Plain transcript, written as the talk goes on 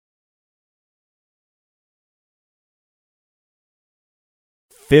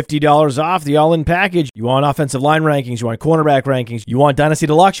$50 off the all-in package. You want offensive line rankings, you want cornerback rankings, you want Dynasty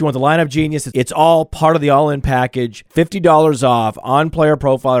Deluxe, you want the lineup genius. It's all part of the all-in package. $50 off on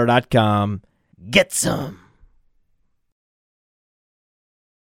playerprofiler.com. Get some.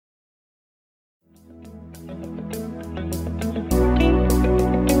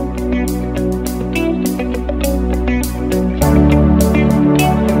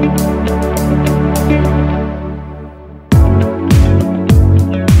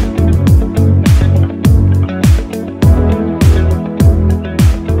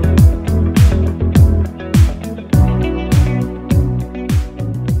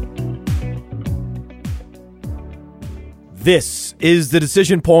 This is the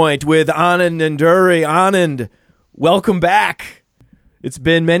Decision Point with Anand and Duri. Anand, welcome back. It's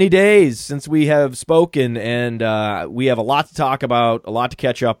been many days since we have spoken, and we have a lot to talk about, a lot to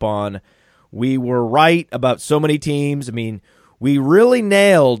catch up on. We were right about so many teams. I mean, we really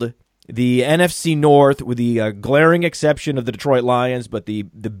nailed the NFC North with the glaring exception of the Detroit Lions, but the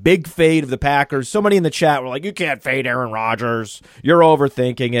big fade of the Packers. So many in the chat were like, you can't fade Aaron Rodgers. You're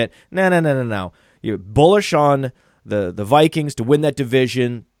overthinking it. No. You're bullish on the Vikings to win that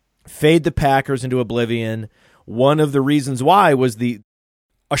division, fade the Packers into oblivion. One of the reasons why was the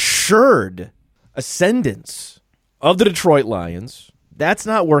assured ascendance of the Detroit Lions. That's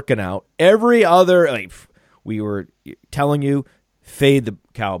not working out. Every other, we were telling you, fade the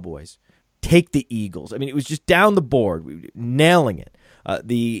Cowboys, take the Eagles. I mean, it was just down the board, nailing it.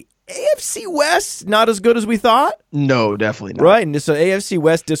 The AFC West, not as good as we thought. No, definitely not. Right, and so AFC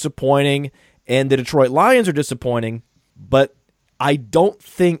West disappointing, and the Detroit Lions are disappointing, but I don't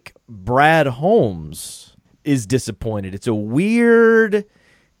think Brad Holmes is disappointed. It's a weird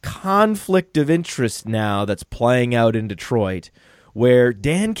conflict of interest now that's playing out in Detroit, where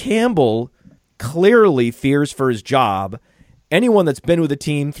Dan Campbell clearly fears for his job. Anyone that's been with a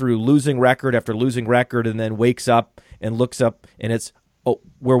team through losing record after losing record and then wakes up and looks up and it's, oh,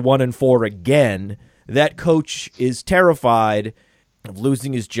 we're 1-4 again, that coach is terrified of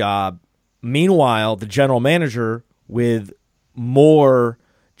losing his job. Meanwhile, the general manager with more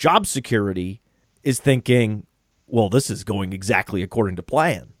job security is thinking, well, this is going exactly according to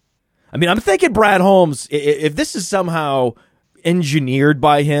plan. I mean, I'm thinking Brad Holmes, if this is somehow engineered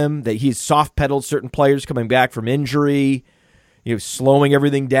by him, that he's soft-pedaled certain players coming back from injury, slowing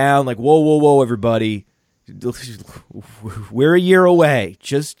everything down, like, whoa, everybody. We're a year away.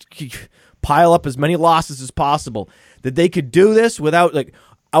 Just pile up as many losses as possible. That they could do this without,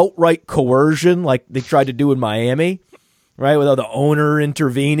 outright coercion like they tried to do in Miami, right? Without the owner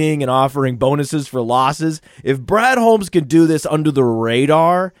intervening and offering bonuses for losses. If Brad Holmes can do this under the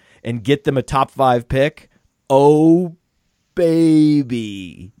radar and get them a top 5 pick, oh,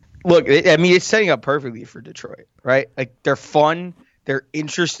 baby. Look, I mean, it's setting up perfectly for Detroit, right? They're fun. They're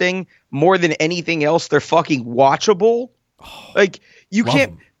interesting. More than anything else, they're fucking watchable. You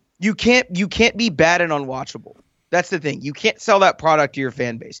can't be bad and unwatchable. That's the thing. You can't sell that product to your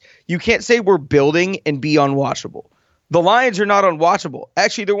fan base. You can't say we're building and be unwatchable. The Lions are not unwatchable.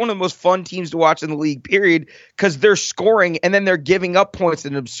 Actually, they're one of the most fun teams to watch in the league, period, because they're scoring and then they're giving up points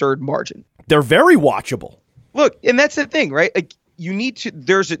at an absurd margin. They're very watchable. Look, and that's the thing, right? You need to.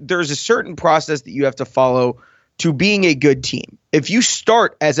 There's a certain process that you have to follow to being a good team. If you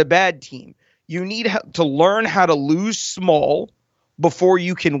start as a bad team, you need to learn how to lose small before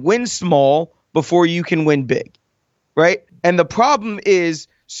you can win small, before you can win big. Right. And the problem is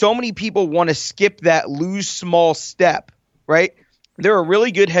so many people want to skip that lose small step. Right. There are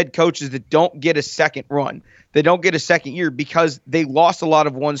really good head coaches that don't get a second run. They don't get a second year because they lost a lot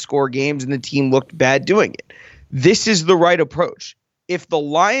of 1-score games and the team looked bad doing it. This is the right approach. If the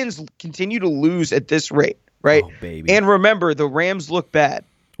Lions continue to lose at this rate. Right. Oh, baby. And remember, the Rams look bad.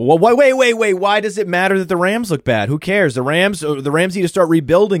 Well, wait. Why does it matter that the Rams look bad? Who cares? The Rams need to start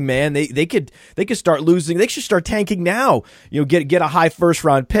rebuilding, man. They could start losing. They should start tanking now. Get a high first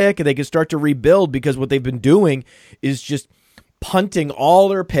round pick, and they can start to rebuild because what they've been doing is just punting all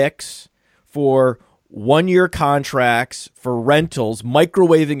their picks for 1-year contracts for rentals,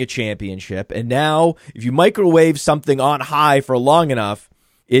 microwaving a championship. And now, if you microwave something on high for long enough,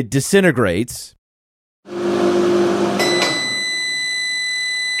 it disintegrates.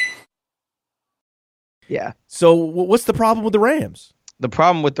 Yeah. So what's the problem with the Rams? The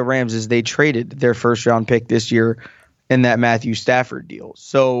problem with the Rams is they traded their first-round pick this year in that Matthew Stafford deal.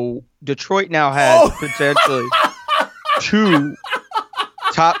 So Detroit now has potentially 2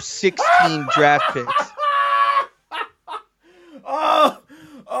 top 16 draft picks.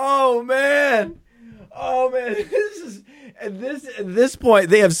 Oh man. This is at this point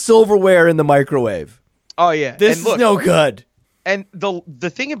they have silverware in the microwave. Oh yeah. This is no good. And the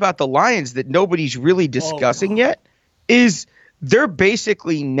thing about the Lions that nobody's really discussing yet is they're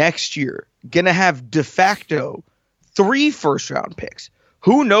basically next year going to have de facto 3 first-round picks.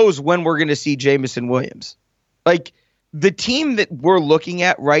 Who knows when we're going to see Jameson Williams? Like, the team that we're looking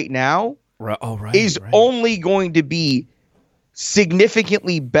at right now is only going to be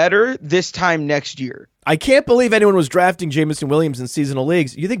significantly better this time next year. I can't believe anyone was drafting Jameson Williams in seasonal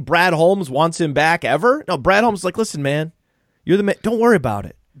leagues. You think Brad Holmes wants him back ever? No, Brad Holmes is like, listen, man, you're the man. Don't worry about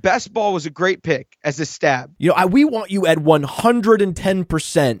it. Best ball was a great pick as a stab. We want you at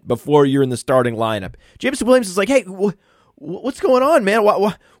 110% before you're in the starting lineup. Jameson Williams is like, hey, what's going on, man?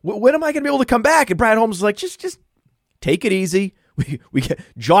 When am I going to be able to come back? And Brad Holmes is like, just take it easy. We get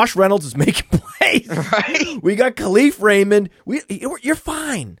Josh Reynolds is making plays. Right? We got Khalif Raymond. You're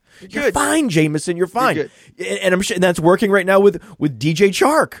fine. You're fine, Jameson. You're fine. And I'm sure that's working right now with DJ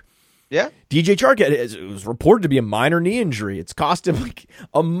Chark. Yeah. DJ Chark it was reported to be a minor knee injury. It's cost him like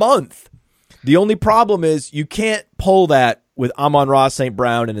a month. The only problem is you can't pull that with Amon-Ra St.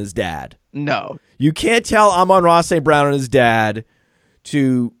 Brown and his dad. No. You can't tell Amon-Ra St. Brown and his dad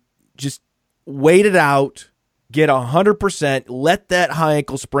to just wait it out, get 100%, let that high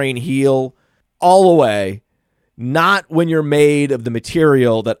ankle sprain heal all the way, not when you're made of the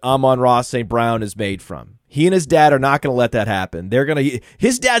material that Amon-Ra St. Brown is made from. He and his dad are not going to let that happen.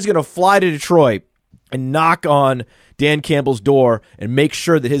 His dad's going to fly to Detroit and knock on Dan Campbell's door and make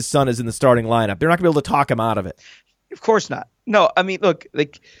sure that his son is in the starting lineup. They're not going to be able to talk him out of it. Of course not. No, I mean, look,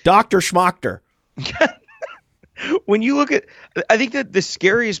 like Dr. Schmachter. When you look at, I think that the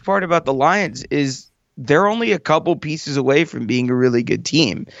scariest part about the Lions is they're only a couple pieces away from being a really good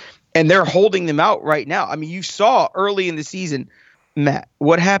team, and they're holding them out right now. I mean, you saw early in the season, Matt,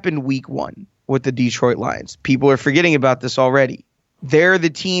 what happened week 1 with the Detroit Lions. People are forgetting about this already. They're the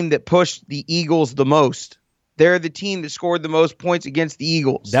team that pushed the Eagles the most. They're the team that scored the most points against the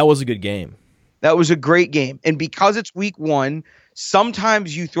Eagles. That was a good game. That was a great game. And because it's week 1,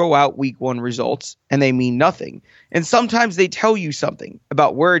 sometimes you throw out week 1 results and they mean nothing. And sometimes they tell you something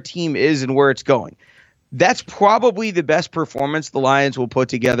about where a team is and where it's going. That's probably the best performance the Lions will put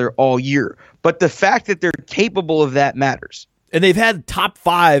together all year. But the fact that they're capable of that matters. And they've had top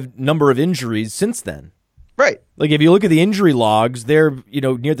 5 number of injuries since then. Right. Like if you look at the injury logs, they're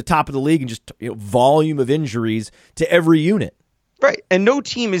near the top of the league in just volume of injuries to every unit. Right. And no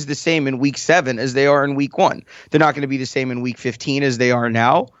team is the same in week 7 as they are in week 1. They're not going to be the same in week 15 as they are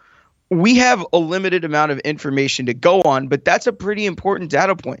now. We have a limited amount of information to go on, but that's a pretty important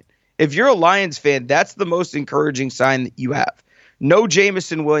data point. If you're a Lions fan, that's the most encouraging sign that you have. No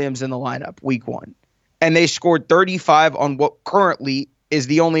Jameson Williams in the lineup week 1. And they scored 35 on what currently is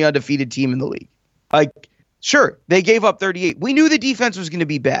the only undefeated team in the league. Like, sure, they gave up 38. We knew the defense was going to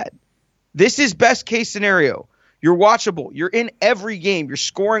be bad. This is best case scenario. You're watchable. You're in every game. You're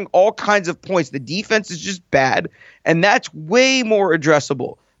scoring all kinds of points. The defense is just bad, and that's way more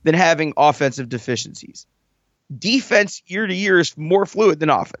addressable than having offensive deficiencies. Defense year to year is more fluid than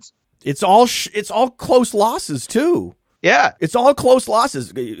offense. It's all close losses too. Yeah. It's all close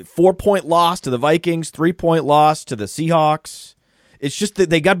losses. 4-point loss to the Vikings, 3-point loss to the Seahawks. It's just that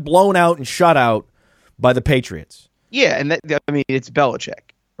they got blown out and shut out by the Patriots. Yeah, and it's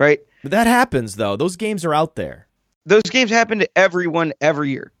Belichick, right? But that happens though. Those games are out there. Those games happen to everyone every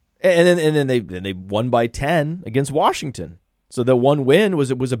year. And then they won by 10 against Washington. So the one win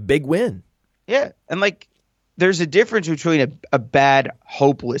was a big win. Yeah, and like there's a difference between a bad,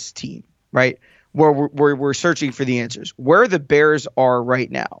 hopeless team, right? Where we're searching for the answers. Where the Bears are right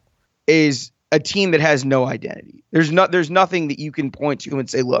now is a team that has no identity. There's nothing that you can point to and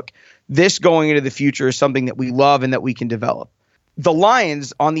say, look, this going into the future is something that we love and that we can develop. The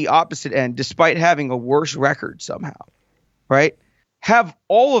Lions on the opposite end, despite having a worse record somehow, right, have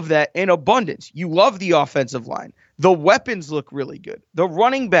all of that in abundance. You love the offensive line. The weapons look really good. The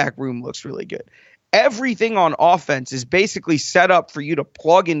running back room looks really good. Everything on offense is basically set up for you to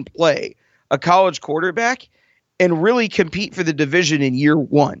plug and play a college quarterback and really compete for the division in year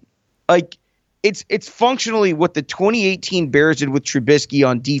 1. Like it's functionally what the 2018 Bears did with Trubisky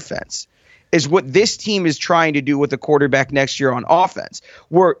on defense is what this team is trying to do with the quarterback next year on offense.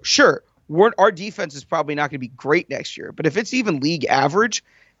 Our defense is probably not going to be great next year, but if it's even league average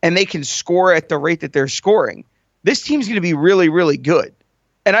and they can score at the rate that they're scoring, this team's going to be really, really good.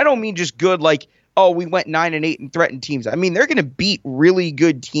 And I don't mean just good like, oh, we went 9-8 and threatened teams. I mean, they're going to beat really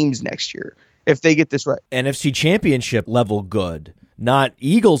good teams next year if they get this right. NFC Championship level good, not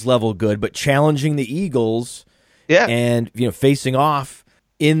Eagles level good, but challenging the Eagles. Yeah. And, facing off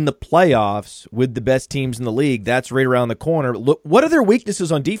in the playoffs with the best teams in the league. That's right around the corner. Look, what are their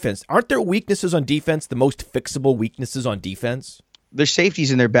weaknesses on defense? Aren't their weaknesses on defense the most fixable weaknesses on defense? Their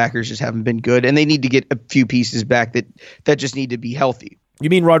safeties and their backers just haven't been good, and they need to get a few pieces back that just need to be healthy. You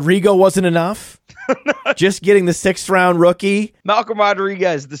mean Rodrigo wasn't enough? Just getting the 6th-round rookie? Malcolm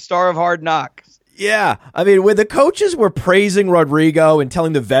Rodriguez, the star of Hard Knocks. Yeah. I mean, when the coaches were praising Rodrigo and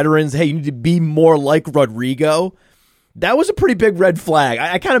telling the veterans, hey, you need to be more like Rodrigo, that was a pretty big red flag.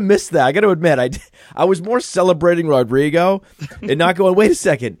 I kind of missed that. I got to admit, I was more celebrating Rodrigo and not going, wait a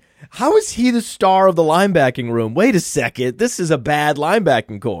second, how is he the star of the linebacking room? Wait a second, this is a bad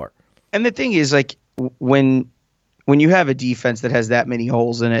linebacking core. And the thing is, like, when you have a defense that has that many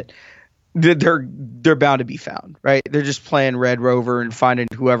holes in it, they're bound to be found, right? They're just playing Red Rover and finding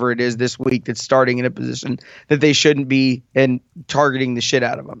whoever it is this week that's starting in a position that they shouldn't be and targeting the shit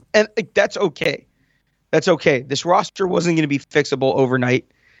out of them. And like, that's okay. That's okay. This roster wasn't going to be fixable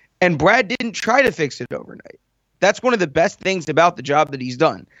overnight, and Brad didn't try to fix it overnight. That's one of the best things about the job that he's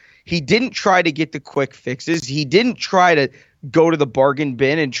done. He didn't try to get the quick fixes. He didn't try to go to the bargain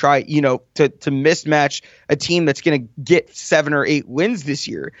bin and try, to mismatch a team that's going to get 7 or 8 wins this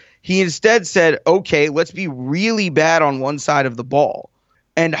year. He instead said, okay, let's be really bad on one side of the ball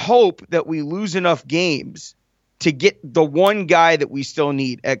and hope that we lose enough games to get the one guy that we still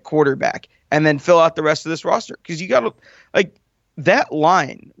need at quarterback and then fill out the rest of this roster. Because you got to, like, that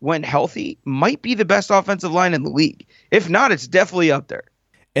line, when healthy, might be the best offensive line in the league. If not, it's definitely up there.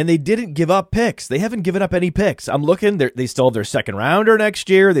 And they didn't give up picks. They haven't given up any picks. I'm looking. They still have their 2nd rounder next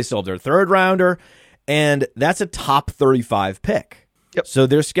year. They still have their 3rd rounder. And that's a top 35 pick. Yep. So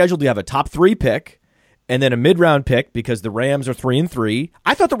they're scheduled to have a top 3 pick and then a mid-round pick because the Rams are 3-3.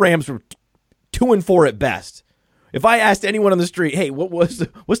 I thought the Rams were 2-4 at best. If I asked anyone on the street, hey, what's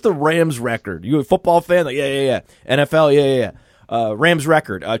the Rams record? You a football fan? Like, yeah. NFL, yeah. Rams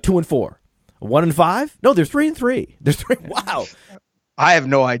record, 2-4. 1-5? No, they're 3-3. They're 3. Wow. I have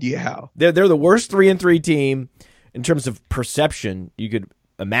no idea how. They're the worst 3-3 team in terms of perception you could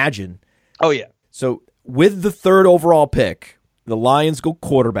imagine. Oh, yeah. So with the 3rd overall pick, the Lions go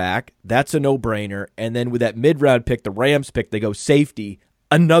quarterback. That's a no-brainer. And then with that mid-round pick, the Rams pick, they go safety.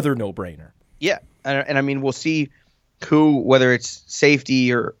 Another no-brainer. Yeah. And I mean, we'll see whether it's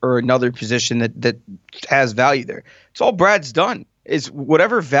safety or another position that has value there. It's all Brad's done is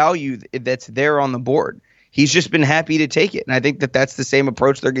whatever value that's there on the board. He's just been happy to take it. And I think that's the same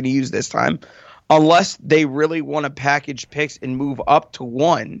approach they're going to use this time, unless they really want to package picks and move up to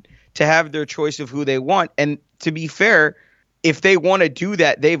 1 to have their choice of who they want. And to be fair, if they want to do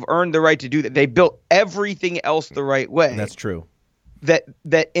that, they've earned the right to do that. They built everything else the right way. That's true. That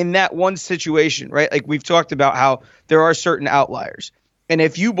in that one situation, right? Like we've talked about how there are certain outliers. And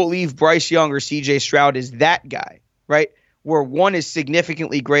if you believe Bryce Young or CJ Stroud is that guy, right, where one is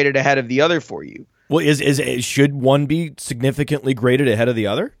significantly graded ahead of the other for you. Well, should one be significantly graded ahead of the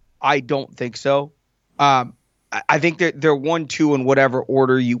other? I don't think so. I think they're 1, 2 in whatever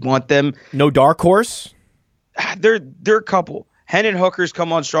order you want them. No dark horse? They're a couple. Hendon Hooker's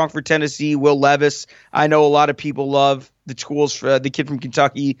come on strong for Tennessee. Will Levis, I know a lot of people love the tools for the kid from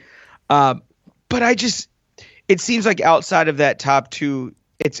Kentucky. But it seems like outside of that top 2,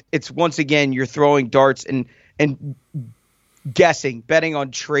 it's once again you're throwing darts and guessing, betting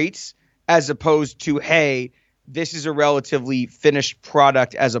on traits as opposed to, hey, this is a relatively finished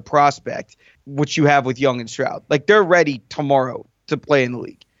product as a prospect, which you have with Young and Stroud. Like they're ready tomorrow to play in the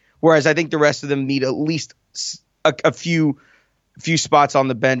league. Whereas I think the rest of them need at least a few spots on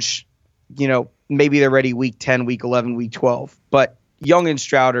the bench. Maybe they're ready week 10, week 11, week 12. But Young and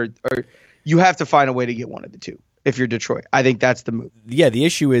Stroud are you have to find a way to get one of the two if you're Detroit. I think that's the move. Yeah, the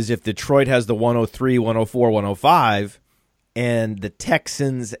issue is if Detroit has the 103, 104, 105, and the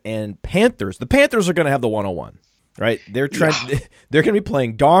Texans and Panthers, the Panthers are going to have the 101, right? They're going to be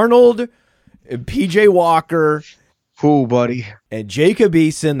playing Darnold, PJ Walker, buddy, and Jacob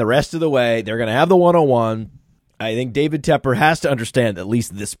Eason the rest of the way. They're going to have the 101. I think David Tepper has to understand at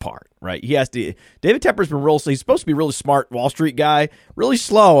least this part, right? David Tepper's been he's supposed to be a really smart Wall Street guy, really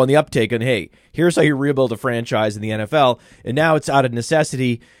slow on the uptake on, hey, here's how you rebuild a franchise in the NFL. And now it's out of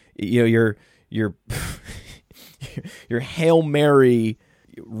necessity. Your Hail Mary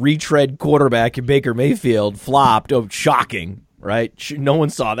retread quarterback in Baker Mayfield flopped. Oh, shocking, right? No one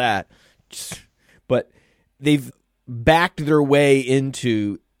saw that. But they've backed their way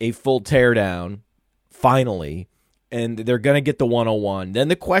into a full teardown, finally, and they're going to get the 101. Then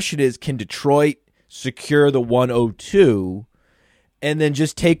the question is, can Detroit secure the 102 and then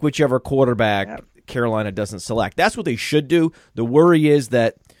just take whichever quarterback Carolina doesn't select? That's what they should do. The worry is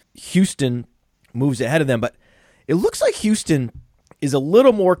that Houston moves ahead of them, but it looks like Houston is a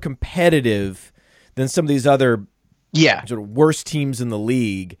little more competitive than some of these other sort of worst teams in the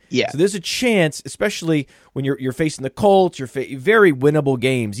league. Yeah. So there's a chance, especially when you're facing the Colts, very winnable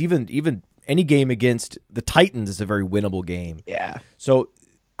games. Even any game against the Titans is a very winnable game. Yeah. So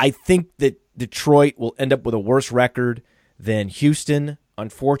I think that Detroit will end up with a worse record than Houston.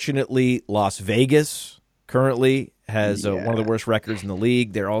 Unfortunately, Las Vegas currently has one of the worst records in the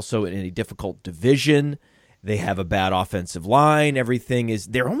league. They're also in a difficult division. They have a bad offensive line.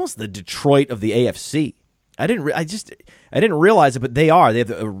 They're almost the Detroit of the AFC. I didn't realize it, but they are. They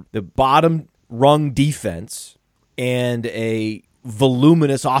have the bottom rung defense and a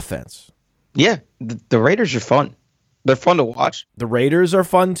voluminous offense. Yeah, the Raiders are fun. They're fun to watch. The Raiders are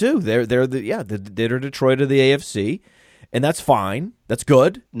fun too. They're Detroit of the AFC, and that's fine. That's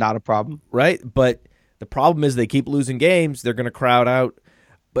good. Not a problem, right? But the problem is they keep losing games. They're going to crowd out.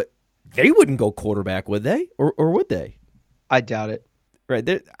 But they wouldn't go quarterback, would they? Or would they? I doubt it. Right?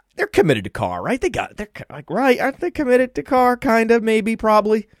 They're committed to Carr, right? They're like, right? Aren't they committed to Carr? Kind of, maybe,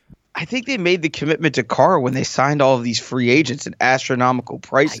 probably. I think they made the commitment to Carr when they signed all of these free agents at astronomical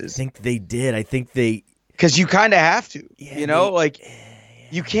prices. I think they did. Because you kind of have to,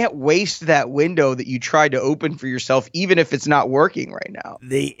 you can't waste that window that you tried to open for yourself, even if it's not working right now.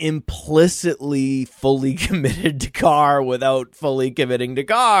 They implicitly fully committed to Carr without fully committing to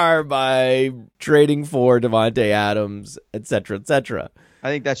Carr by trading for Davante Adams, et cetera, et cetera. I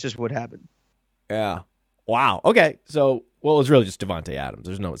think that's just what happened. Yeah. Wow. Okay. So, it was really just Davante Adams.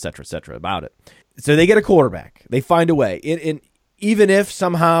 There's no et cetera about it. So they get a quarterback. They find a way. Even if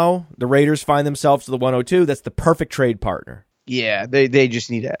somehow the Raiders find themselves to the 102, that's the perfect trade partner. Yeah, they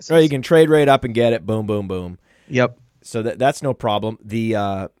just need assets. So you can trade right up and get it. Boom, boom, boom. Yep. So that's no problem.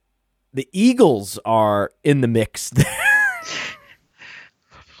 The Eagles are in the mix there.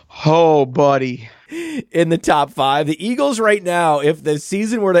 Oh, buddy. In the top 5. The Eagles right now, if the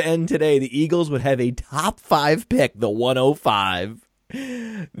season were to end today, the Eagles would have a top 5 pick, the 105.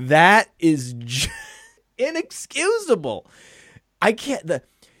 That is inexcusable. I can't.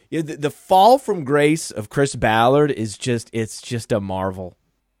 The fall from grace of Chris Ballard is just a marvel.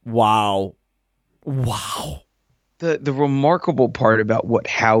 Wow. The remarkable part about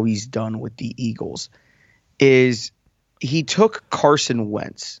how he's done with the Eagles is he took Carson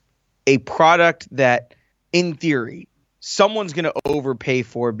Wentz, a product that, in theory, someone's going to overpay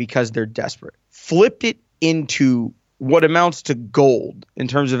for because they're desperate, flipped it into what amounts to gold in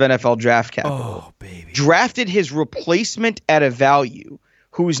terms of NFL draft capital. Oh, baby. Drafted his replacement at a value,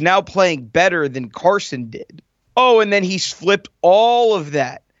 who's now playing better than Carson did. Oh, and then he's flipped all of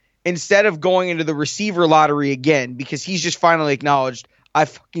that instead of going into the receiver lottery again because he's just finally acknowledged, I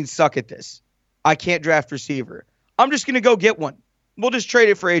fucking suck at this. I can't draft receiver. I'm just going to go get one. We'll just trade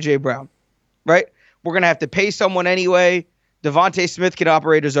it for A.J. Brown, right? We're going to have to pay someone anyway. Devontae Smith can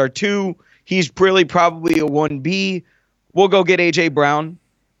operate as our 2. He's probably a 1B. We'll go get A.J. Brown.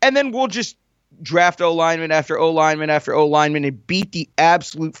 And then we'll just draft O-lineman after O-lineman after O-lineman and beat the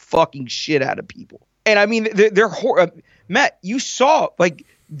absolute fucking shit out of people. And I mean, they're Matt, you saw,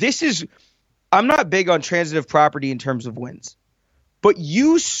 I'm not big on transitive property in terms of wins, but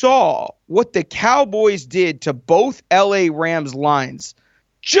you saw what the Cowboys did to both LA Rams lines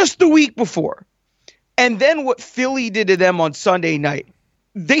just the week before. And then what Philly did to them on Sunday night.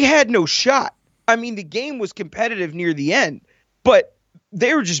 They had no shot. I mean, the game was competitive near the end, but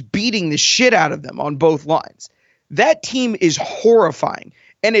they were just beating the shit out of them on both lines. That team is horrifying.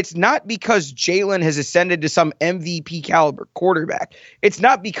 And it's not because Jalen has ascended to some MVP caliber quarterback. It's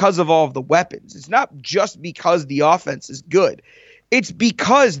not because of all of the weapons. It's not just because the offense is good. It's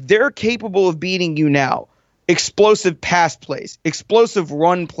because they're capable of beating you now. Explosive pass plays, explosive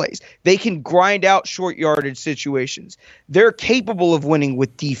run plays. They can grind out short yardage situations. They're capable of winning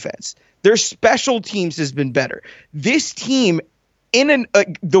with defense. Their special teams has been better. This team,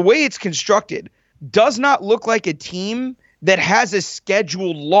 the way it's constructed, does not look like a team that has a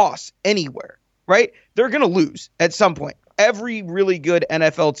scheduled loss anywhere, right? They're going to lose at some point. Every really good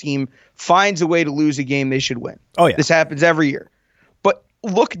NFL team finds a way to lose a game they should win. Oh, yeah. This happens every year. But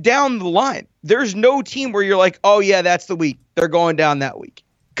look down the line. There's no team where you're like, oh, yeah, that's the week. They're going down that week.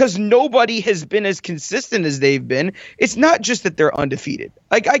 Because nobody has been as consistent as they've been. It's not just that they're undefeated.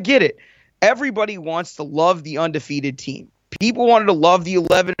 Like, I get it. Everybody wants to love the undefeated team. People wanted to love the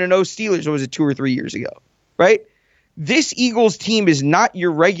 11-0 Steelers, or was it 2 or 3 years ago, right? This Eagles team is not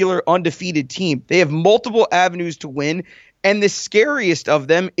your regular undefeated team. They have multiple avenues to win, and the scariest of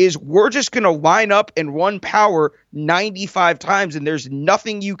them is we're just going to line up and run power 95 times, and there's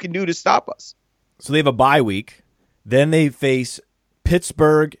nothing you can do to stop us. So they have a bye week. Then they face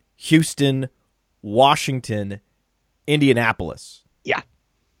Pittsburgh, Houston, Washington, Indianapolis.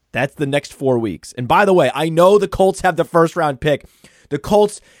 That's the next 4 weeks. And by the way, I know the Colts have the first round pick. The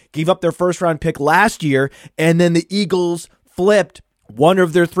Colts gave up their first round pick last year, and then the Eagles flipped one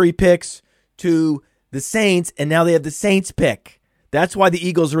of their 3 picks to the Saints, and now they have the Saints pick. That's why the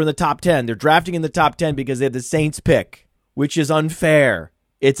Eagles are in the top 10. They're drafting in the top 10 because they have the Saints pick, which is unfair.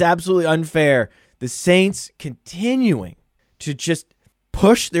 It's absolutely unfair. The Saints continuing to just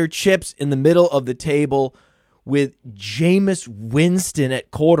push their chips in the middle of the table with Jameis Winston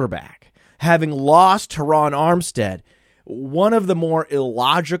at quarterback, having lost Teron Armstead. One of the more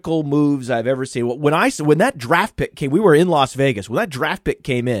illogical moves I've ever seen. When that draft pick came, we were in Las Vegas. When that draft pick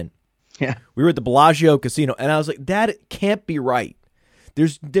came in, we were at the Bellagio Casino, and I was like, that can't be right.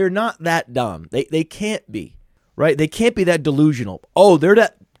 They're not that dumb. They can't be, right? They can't be that delusional. Oh, they're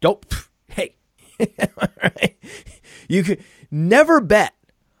that. Don't. Hey, right? You could never bet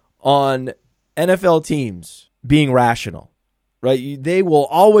on NFL teams being rational, right? They will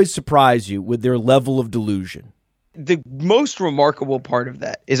always surprise you with their level of delusion. The most remarkable part of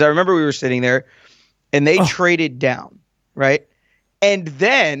that is I remember we were sitting there and they traded down, right? And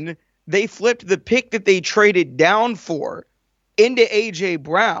then they flipped the pick that they traded down for into A.J.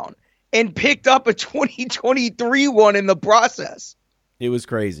 Brown and picked up a 2023 one in the process. It was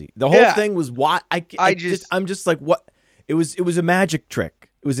crazy. The whole thing was why I'm just like, what? It was a magic trick.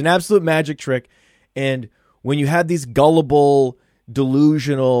 It was an absolute magic trick. And when you have these gullible,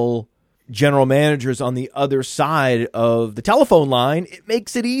 delusional general managers on the other side of the telephone line, it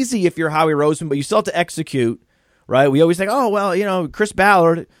makes it easy if you're Howie Roseman, but you still have to execute, right? We always think, oh, well, Chris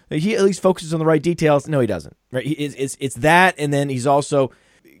Ballard, he at least focuses on the right details. No, he doesn't. Right? It's that, and then he's also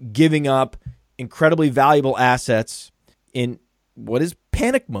giving up incredibly valuable assets in what is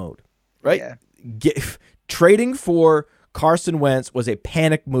panic mode, right? Yeah. Trading for Carson Wentz was a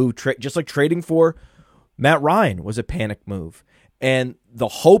panic move, just like trading for Matt Ryan was a panic move. And the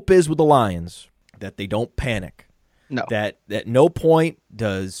hope is with the Lions that they don't panic. No. That at no point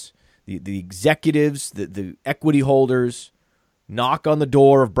does the executives, the equity holders knock on the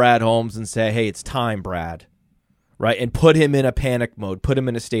door of Brad Holmes and say, hey, it's time, Brad, right? And put him in a panic mode, put him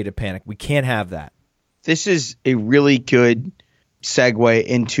in a state of panic. We can't have that. This is a really good segue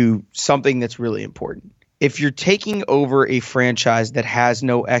into something that's really important. If you're taking over a franchise that has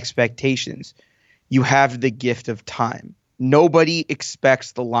no expectations, you have the gift of time. Nobody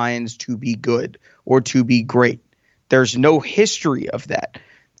expects the Lions to be good or to be great. There's no history of that.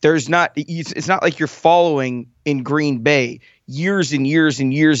 It's not like you're following in Green Bay years and years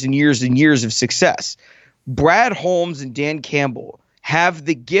and years and years and years of success. Brad Holmes and Dan Campbell have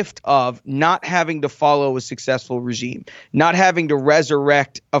the gift of not having to follow a successful regime, not having to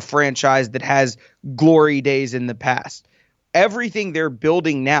resurrect a franchise that has glory days in the past. Everything they're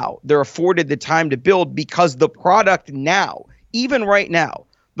building now, they're afforded the time to build because the product now, even right now,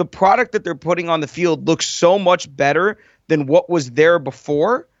 the product that they're putting on the field looks so much better than what was there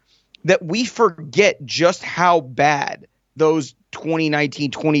before that we forget just how bad those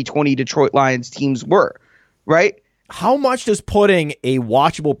 2019, 2020 Detroit Lions teams were, right? How much does putting a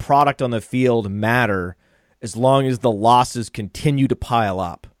watchable product on the field matter as long as the losses continue to pile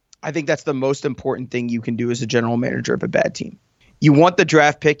up? I think that's the most important thing you can do as a general manager of a bad team. You want the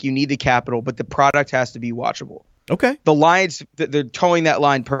draft pick, you need the capital, but the product has to be watchable. Okay. The Lions, they're towing that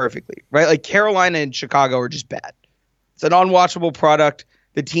line perfectly, right? Like Carolina and Chicago are just bad. It's an unwatchable product.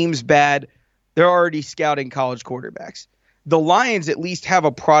 The team's bad. They're already scouting college quarterbacks. The Lions at least have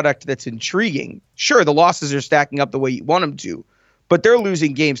a product that's intriguing. Sure, the losses are stacking up the way you want them to, but they're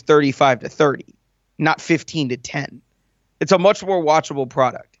losing games 35-30, not 15-10. It's a much more watchable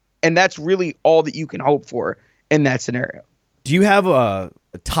product, and that's really all that you can hope for in that scenario. Do you have a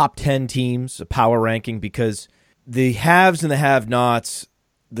top 10 teams, a power ranking? Because the haves and the have-nots,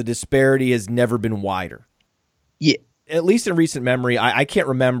 the disparity has never been wider. Yeah. At least in recent memory, I can't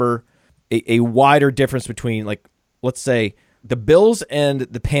remember a wider difference between, like, let's say, the Bills and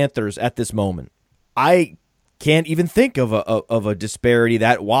the Panthers at this moment. I can't even think of a disparity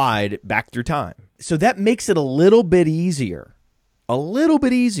that wide back through time. So that makes it a little bit easier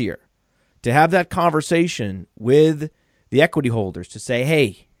to have that conversation with the equity holders to say,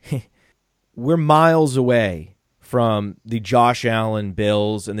 hey, we're miles away from the Josh Allen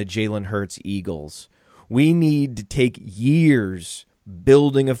Bills and the Jalen Hurts Eagles. We need to take years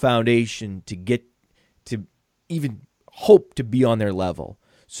building a foundation to get to even hope to be on their level.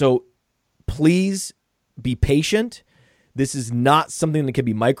 So please be patient. This is not something that can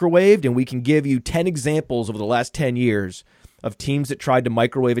be microwaved, and we can give you 10 examples over the last 10 years of teams that tried to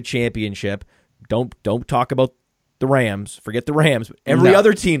microwave a championship. Don't talk about the Rams. Forget the Rams. But every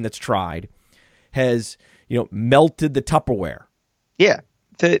other team that's tried has, melted the Tupperware. Yeah.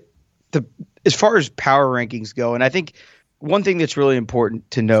 the as far as power rankings go, and I think one thing that's really important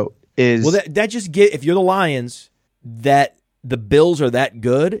to note is that just if you're the Lions, that the Bills are that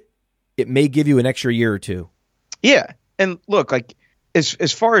good, it may give you an extra year or two. Yeah, and look, like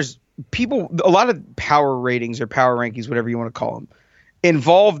as far as people, a lot of power ratings or power rankings, whatever you want to call them,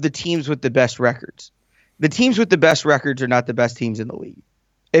 involve the teams with the best records. The teams with the best records are not the best teams in the league.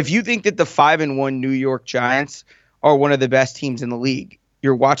 If you think that the 5-1 New York Giants are one of the best teams in the league,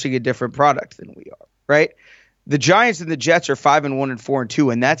 you're watching a different product than we are, right? The Giants and the Jets are 5-1 and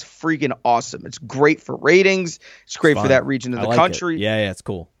 4-2, and that's freaking awesome. It's great for ratings. It's great for that region of the country. Yeah, it's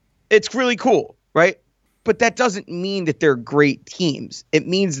cool. It's really cool, right? But that doesn't mean that they're great teams. It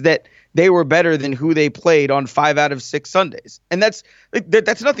means that they were better than who they played on 5 out of 6 Sundays. And that's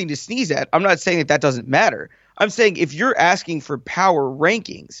nothing to sneeze at. I'm not saying that doesn't matter. I'm saying if you're asking for power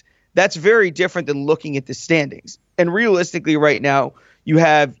rankings, that's very different than looking at the standings. And realistically right now, you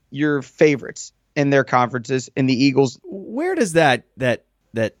have your favorites in their conferences in the Eagles. Where does that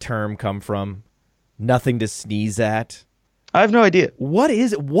term come from? Nothing to sneeze at? I have no idea. What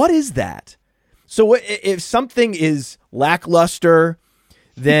is that? So if something is lackluster,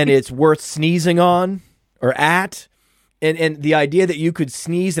 then it's worth sneezing on or at. And the idea that you could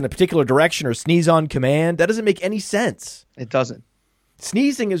sneeze in a particular direction or sneeze on command, that doesn't make any sense. It doesn't.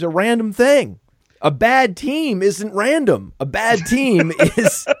 Sneezing is a random thing. A bad team isn't random. A bad team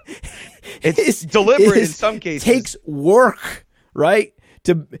it's deliberate in some cases. Takes work, right?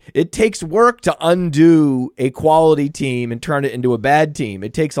 It takes work to undo a quality team and turn it into a bad team.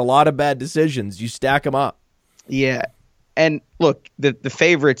 It takes a lot of bad decisions. You stack them up. Yeah. And look, the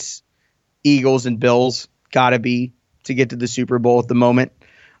favorites, Eagles and Bills, gotta be to get to the Super Bowl at the moment.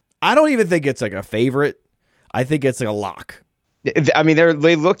 I don't even think it's like a favorite. I think it's like a lock. I mean,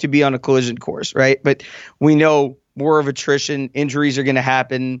 they look to be on a collision course, right? But we know more of attrition. Injuries are going to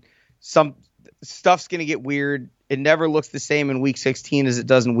happen. Some stuff's going to get weird. It never looks the same in Week 16 as it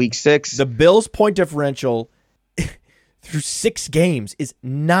does in Week 6. The Bills' point differential through 6 games is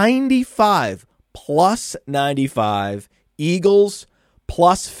 95 plus 95. Eagles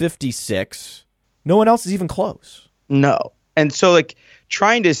plus 56. No one else is even close. No. And so, like,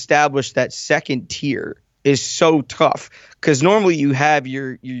 trying to establish that second tier is so tough because normally you have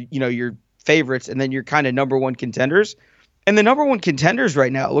your favorites and then your kind of number one contenders. And the number one contenders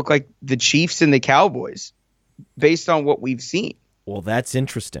right now look like the Chiefs and the Cowboys based on what we've seen. Well, that's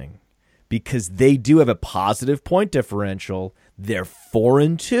interesting because they do have a positive point differential. They're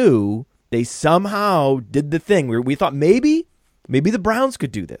 4-2. They somehow did the thing where we thought maybe the Browns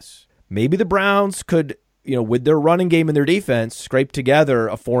could do this. Maybe the Browns could, with their running game and their defense, scrape together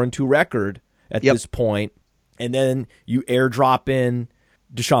a 4-2 record at this point, and then you airdrop in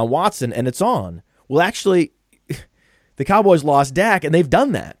Deshaun Watson, and it's on. Well, actually, the Cowboys lost Dak, and they've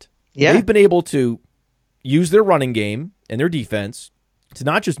done that. Yeah. They've been able to use their running game and their defense to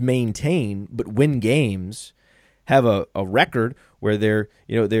not just maintain, but win games, have a record where they're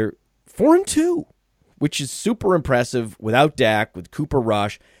 4-2, which is super impressive without Dak, with Cooper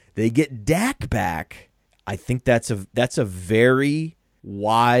Rush. They get Dak back. I think that's a very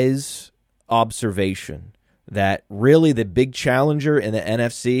wise observation that really the big challenger in the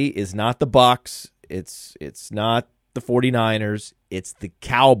NFC is not the Bucs, it's not the 49ers, it's the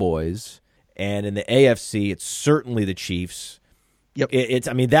Cowboys, and in the AFC it's certainly the Chiefs. Yep.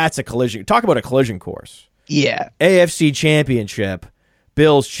 That's a collision. Talk about a collision course. Yeah. AFC Championship,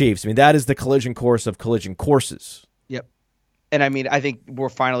 Bills Chiefs. That is the collision course of collision courses. Yep. And I think we're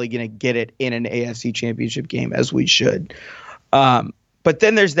finally going to get it in an AFC Championship game, as we should. But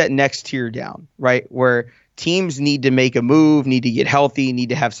then there's that next tier down, right, where teams need to make a move, need to get healthy, need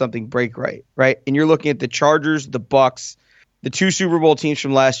to have something break right? And you're looking at the Chargers, the Bucs, the 2 Super Bowl teams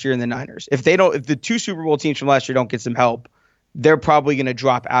from last year, and the Niners. If the 2 Super Bowl teams from last year don't get some help, they're probably going to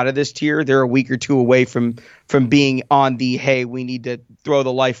drop out of this tier. They're a week or two away from being on the, hey, we need to throw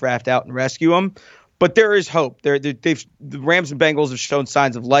the life raft out and rescue them. But there is hope. The Rams and Bengals have shown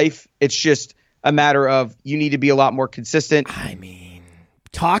signs of life. It's just a matter of you need to be a lot more consistent.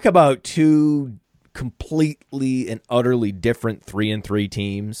 Talk about 2 completely and utterly different 3-3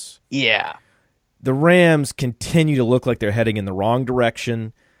 teams. Yeah. The Rams continue to look like they're heading in the wrong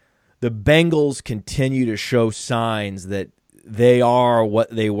direction. The Bengals continue to show signs that they are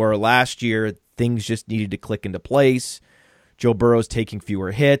what they were last year. Things just needed to click into place. Joe Burrow's taking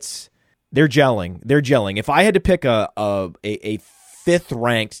fewer hits. They're gelling. If I had to pick a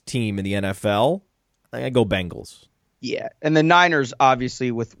 5th-ranked team in the NFL, I'd go Bengals. Yeah, and the Niners, obviously,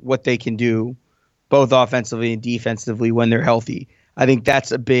 with what they can do, both offensively and defensively when they're healthy, I think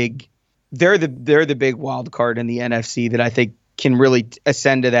that's a big. They're the big wild card in the NFC that I think can really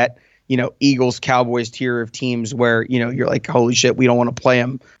ascend to that, Eagles, Cowboys tier of teams where, you're like, holy shit, we don't want to play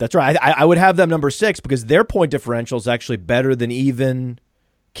them. That's right. I would have them number 6 because their point differential is actually better than even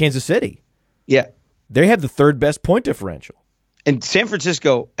Kansas City. Yeah. They have the 3rd best point differential. And San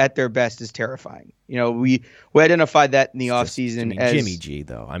Francisco at their best is terrifying. We identified that in the offseason as Jimmy G,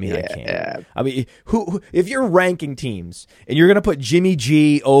 though. I mean, I can't. I mean, who if you're ranking teams and you're going to put Jimmy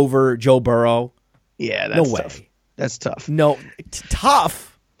G over Joe Burrow, that's no way. Tough. That's tough. No,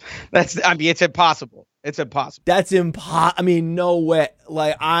 tough. It's impossible. It's impossible. That's impossible. I mean, no way.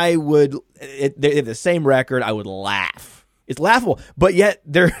 Like, I would, they have the same record. I would laugh. It's laughable, but yet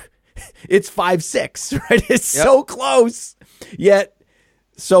it's 5-6, right? It's so close. Yet,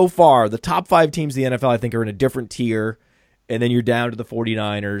 so far, the top 5 teams in the NFL, I think, are in a different tier. And then you're down to the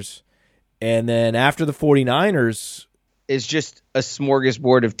 49ers. And then after the 49ers is just a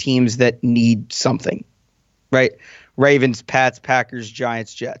smorgasbord of teams that need something, right? Ravens, Pats, Packers,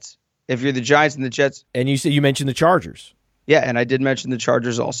 Giants, Jets. If you're the Giants and the Jets. And you mentioned the Chargers. Yeah, and I did mention the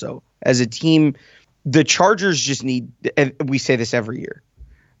Chargers also. As a team, the Chargers just need, and we say this every year,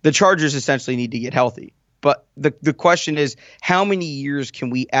 the Chargers essentially need to get healthy. But the question is, how many years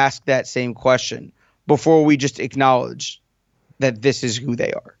can we ask that same question before we just acknowledge that this is who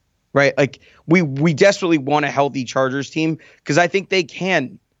they are, right? Like, we desperately want a healthy Chargers team because I think they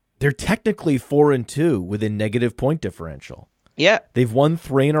can. They're technically 4-2 with a negative point differential. Yeah. They've won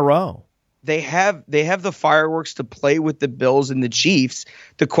 3 in a row. They have the fireworks to play with the Bills and the Chiefs.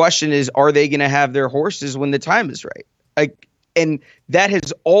 The question is, are they going to have their horses when the time is right? And that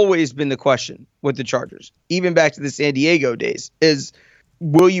has always been the question with the Chargers, even back to the San Diego days, is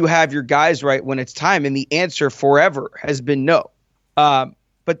will you have your guys right when it's time? And the answer forever has been no.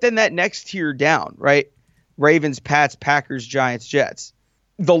 But then that next tier down, right? Ravens, Pats, Packers, Giants, Jets.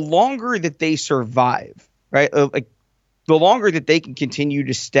 The longer that they survive, right? The longer that they can continue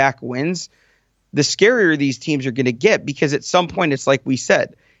to stack wins, the scarier these teams are going to get, because at some point, it's like we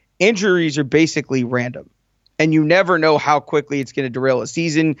said, injuries are basically random. And you never know how quickly it's going to derail a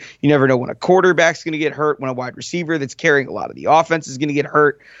season. You never know when a quarterback's going to get hurt, when a wide receiver that's carrying a lot of the offense is going to get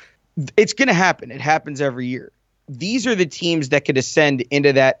hurt. It's going to happen. It happens every year. These are the teams that could ascend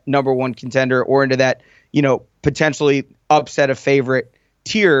into that number 1 contender or into that, potentially upset a favorite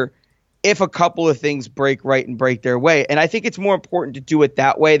tier if a couple of things break right and break their way. And I think it's more important to do it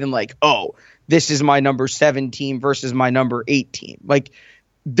that way than like, oh, this is my number 7 team versus my number 8 team. Like,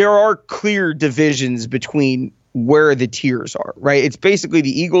 there are clear divisions between where the tiers are, right? It's basically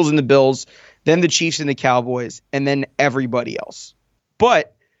the Eagles and the Bills, then the Chiefs and the Cowboys, and then everybody else.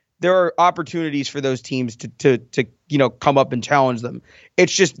 But there are opportunities for those teams to come up and challenge them.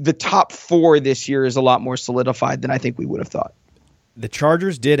 It's just the top 4 this year is a lot more solidified than I think we would have thought. The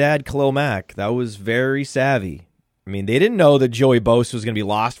Chargers did add Khalil Mack. That was very savvy. I mean, they didn't know that Joey Bosa was going to be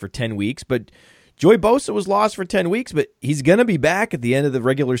lost for 10 weeks, but Joey Bosa was lost for 10 weeks, but he's going to be back at the end of the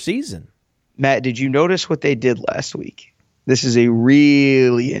regular season. Matt, did you notice what they did last week? This is a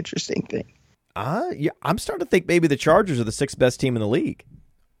really interesting thing. Yeah, I'm starting to think maybe the Chargers are the 6th best team in the league.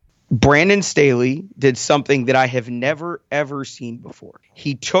 Brandon Staley did something that I have never, ever seen before.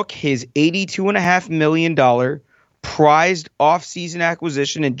 He took his $82.5 million prized offseason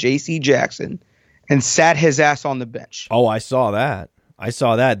acquisition in J.C. Jackson and sat his ass on the bench. Oh, I saw that.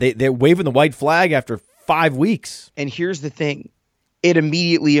 They're waving the white flag after 5 weeks. And here's the thing. It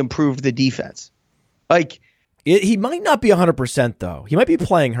immediately improved the defense. He might not be 100%, though. He might be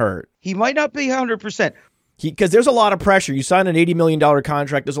playing hurt. He might not be 100%. Because there's a lot of pressure. You sign an $80 million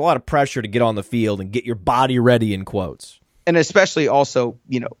contract. There's a lot of pressure to get on the field and get your body ready, in quotes. And especially also,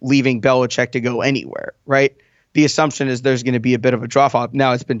 leaving Belichick to go anywhere, right? The assumption is there's going to be a bit of a drop-off.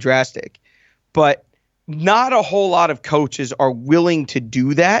 Now it's been drastic. But not a whole lot of coaches are willing to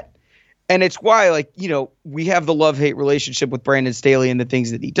do that. And it's why, we have the love-hate relationship with Brandon Staley and the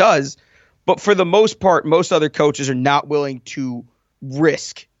things that he does. But for the most part, most other coaches are not willing to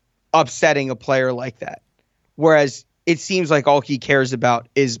risk upsetting a player like that. Whereas it seems like all he cares about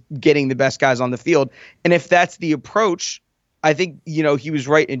is getting the best guys on the field. And if that's the approach, I think, he was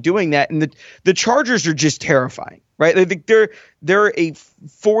right in doing that. And the Chargers are just terrifying, right? They're a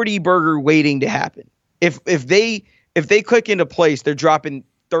 40 burger waiting to happen. If they click into place, they're dropping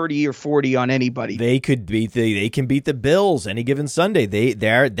 30 or 40 on anybody. They can beat the Bills any given Sunday.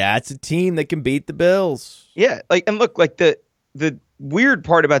 That's a team that can beat the Bills. Yeah, the weird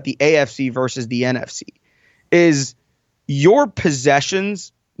part about the AFC versus the NFC is your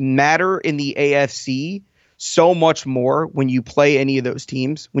possessions matter in the AFC so much more when you play any of those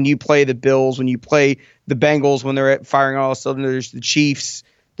teams. When you play the Bills, when you play the Bengals, when they're firing on all cylinders, the Chiefs,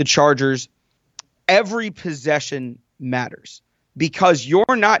 the Chargers, every possession matters. because you're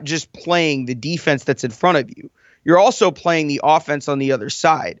not just playing the defense that's in front of you. You're also playing the offense on the other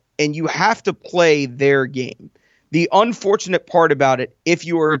side, and you have to play their game. The unfortunate part about it, if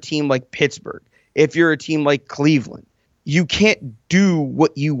you are a team like Pittsburgh, if you're a team like Cleveland, you can't do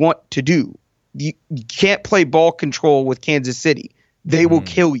what you want to do. You can't play ball control with Kansas City. They will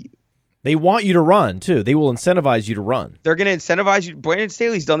kill you. They want you to run, too. They will incentivize you to run. They're going to incentivize you. Brandon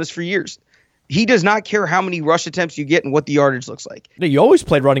Staley's done this for years. He does not care how many rush attempts you get and what the yardage looks like. You always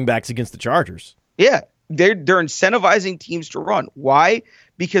played running backs against the Chargers. Yeah, they're incentivizing teams to run. Why?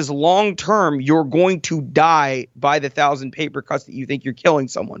 Because long term, you're going to die by the 1,000 paper cuts that you think you're killing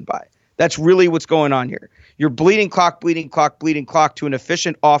someone by. That's really what's going on here. You're bleeding clock to an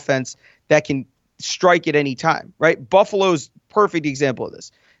efficient offense that can strike at any time, right? Buffalo's perfect example of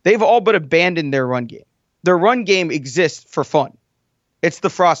this. They've all but abandoned their run game. Their run game exists for fun. It's the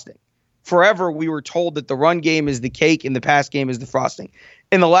frosting. Forever, we were told that the run game is the cake and the pass game is the frosting.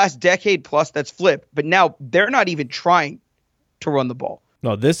 In the last decade plus, that's flipped. But now they're not even trying to run the ball.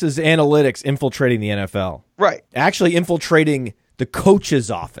 No, this is analytics infiltrating the NFL. Right. Actually infiltrating the coach's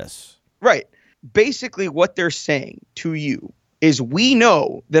office. Right. Basically, what they're saying to you is we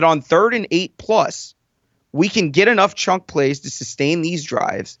know that on 3rd and 8 plus, we can get enough chunk plays to sustain these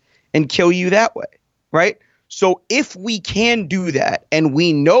drives and kill you that way. Right. So if we can do that, and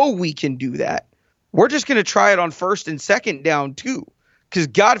we know we can do that, we're just going to try it on 1st and 2nd down too. Because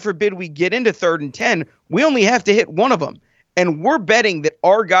God forbid we get into 3rd and 10, we only have to hit one of them. And we're betting that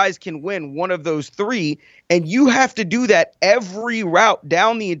our guys can win one of those 3. And you have to do that every route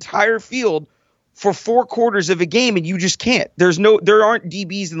down the entire field for 4 quarters of a game. And you just can't. There aren't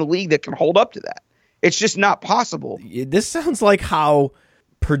DBs in the league that can hold up to that. It's just not possible. This sounds like how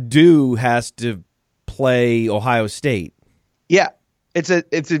Purdue has to play Ohio State. Yeah, it's a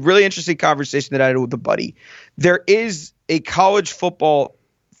really interesting conversation that I had with a buddy. There is a college football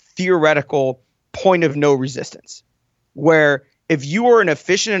theoretical point of no resistance, where if you are an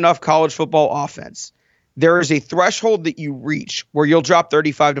efficient enough college football offense, there is a threshold that you reach where you'll drop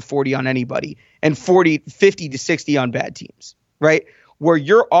 35 to 40 on anybody and 50 to 60 on bad teams, right? Where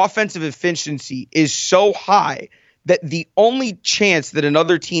your offensive efficiency is so high that the only chance that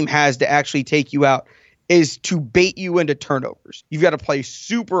another team has to actually take you out is to bait you into turnovers. You've got to play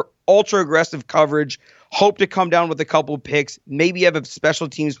super ultra aggressive coverage, hope to come down with a couple of picks, maybe have a special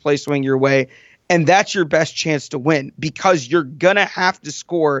teams play swing your way, and that's your best chance to win because you're going to have to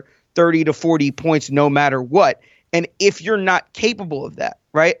score 30 to 40 points no matter what. And if you're not capable of that,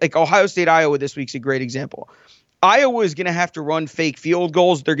 right? Like Ohio State, Iowa this week's a great example. Iowa is going to have to run fake field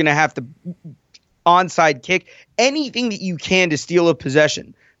goals. They're going to have to onside kick, anything that you can to steal a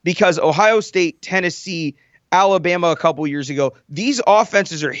possession. Because Ohio State, Tennessee, Alabama a couple years ago, these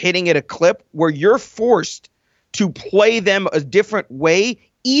offenses are hitting at a clip where you're forced to play them a different way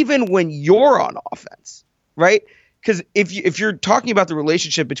even when you're on offense, right? Because if you're talking about the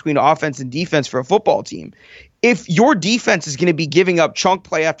relationship between offense and defense for a football team, if your defense is going to be giving up chunk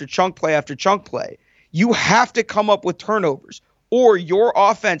play after chunk play after chunk play, you have to come up with turnovers. Or your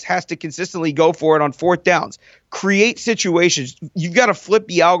offense has to consistently go for it on 4th downs, create situations. You've got to flip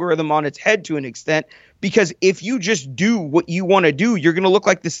the algorithm on its head to an extent, because if you just do what you want to do, you're going to look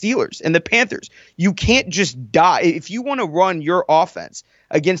like the Steelers and the Panthers. You can't just die. If you want to run your offense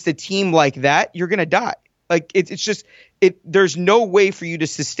against a team like that, you're going to die. Like there's no way for you to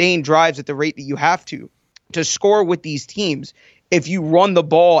sustain drives at the rate that you have to score with these teams if you run the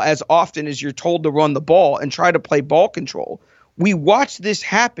ball as often as you're told to run the ball and try to play ball control. We watched this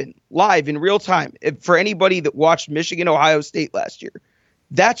happen live in real time. For anybody that watched Michigan, Ohio State last year,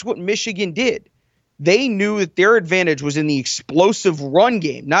 that's what Michigan did. They knew that their advantage was in the explosive run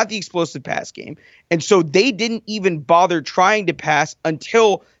game, not the explosive pass game. And so they didn't even bother trying to pass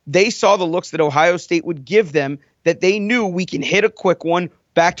until they saw the looks that Ohio State would give them, that they knew we can hit a quick one,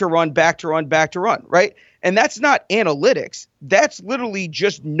 back to run, right? And that's not analytics. That's literally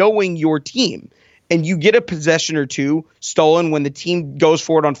just knowing your team. And you get a possession or two stolen when the team goes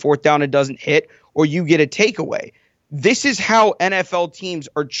for it on 4th down and doesn't hit, or you get a takeaway. This is how NFL teams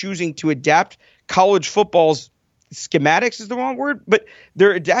are choosing to adapt college football's schematics is the wrong word, but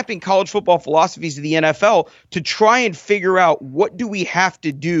they're adapting college football philosophies to the NFL to try and figure out what do we have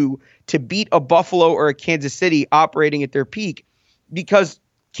to do to beat a Buffalo or a Kansas City operating at their peak, because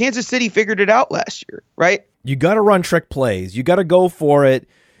Kansas City figured it out last year, right? You got to run trick plays. You got to go for it.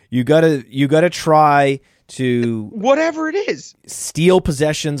 You gotta try to whatever it is, steal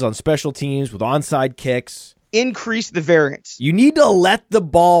possessions on special teams with onside kicks. Increase the variance. You need to let the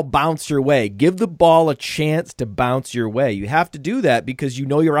ball bounce your way. Give the ball a chance to bounce your way. You have to do that because you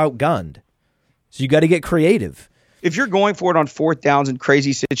know you're outgunned. So you got to get creative. if you're going for it on fourth downs and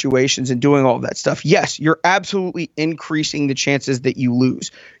crazy situations and doing all of that stuff, yes, you're absolutely increasing the chances that you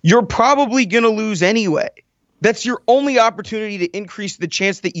lose. You're probably going to lose anyway. That's your only opportunity to increase the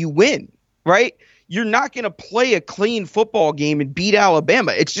chance that you win, right? You're not going to play a clean football game and beat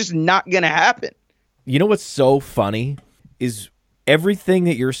Alabama. It's just not going to happen. You know what's so funny is everything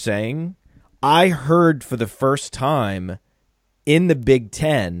that you're saying, I heard for the first time in the Big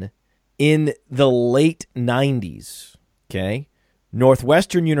Ten in the late 90s, okay?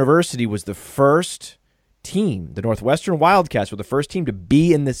 Northwestern University was the first team, the Northwestern Wildcats were the first team to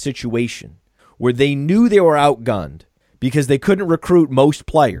be in this situation where they knew they were outgunned because they couldn't recruit most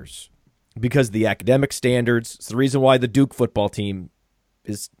players because of the academic standards. It's the reason why the Duke football team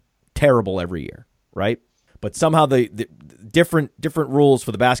is terrible every year, right? But somehow the different rules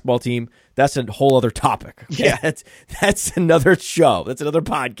for the basketball team, that's a whole other topic. Okay? Yeah. That's another show. That's another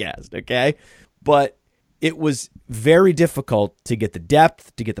podcast, okay? But it was very difficult to get the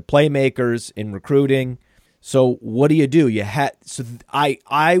depth, to get the playmakers in recruiting. So what do?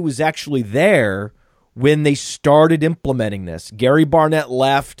 I was actually there when they started implementing this. Gary Barnett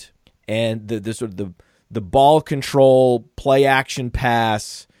left, and the ball control, play action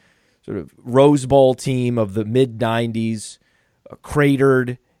pass, sort of Rose Bowl team of the mid-90s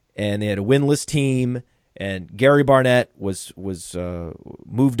cratered, and they had a winless team, and Gary Barnett was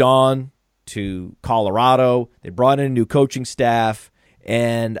moved on to Colorado. They brought in a new coaching staff,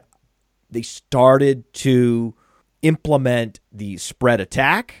 and they started to implement the spread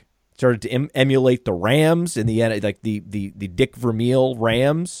attack, started to emulate the Rams in the Dick Vermeil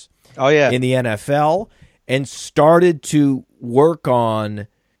Rams in the NFL, and started to work on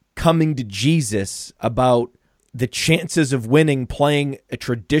coming to Jesus about the chances of winning playing a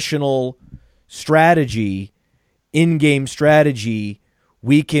traditional strategy, in-game strategy,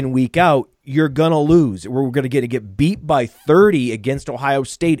 week in, week out. You're going to lose. We're going to get beat by 30 against Ohio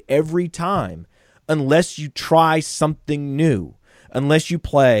State every time unless you try something new, unless you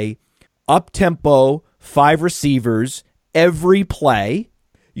play up-tempo, 5 receivers every play.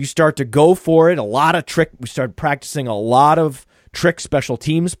 You start to go for it, we started practicing a lot of trick special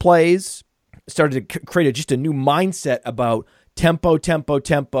teams plays, started to create just a new mindset about tempo,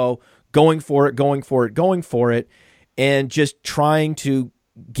 going for it, and just trying to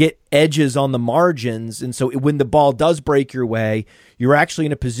get edges on the margins. And so when the ball does break your way, you're actually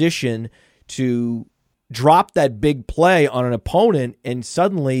in a position to drop that big play on an opponent, and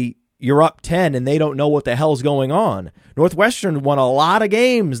suddenly you're up 10 and they don't know what the hell's going on. Northwestern won a lot of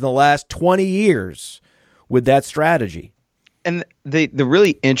games in the last 20 years with that strategy. And the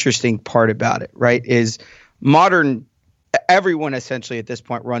really interesting part about it, right, is everyone essentially at this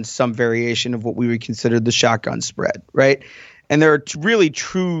point runs some variation of what we would consider the shotgun spread, right? And there are really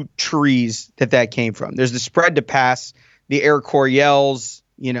true trees that came from. There's the spread to pass, the Air Coryells,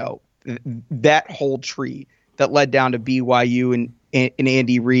 that whole tree that led down to BYU and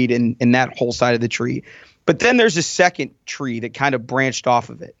Andy Reid and that whole side of the tree. But then there's a second tree that kind of branched off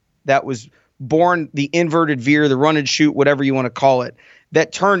of it. That was born the inverted veer, the run and shoot, whatever you want to call it,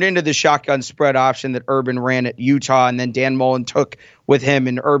 that turned into the shotgun spread option that Urban ran at Utah, and then Dan Mullen took with him,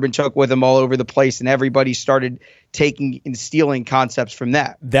 and Urban took with him all over the place, and everybody started taking and stealing concepts from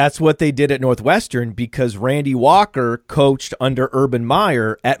that. That's what they did at Northwestern because Randy Walker coached under Urban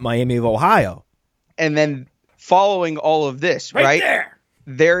Meyer at Miami of Ohio. And then following all of this, right?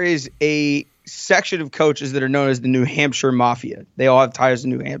 There is a section of coaches that are known as the New Hampshire Mafia. They all have ties to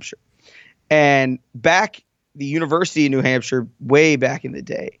New Hampshire. And back the University of New Hampshire, way back in the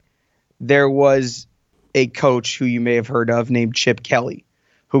day, there was a coach who you may have heard of named Chip Kelly,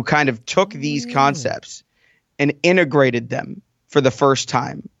 who kind of took these concepts and integrated them for the first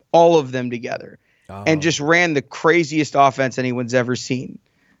time, all of them together, and just ran the craziest offense anyone's ever seen.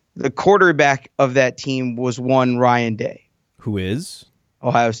 The quarterback of that team was one Ryan Day, who is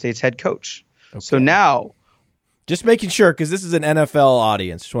Ohio State's head coach. Okay. So now, just making sure, because this is an NFL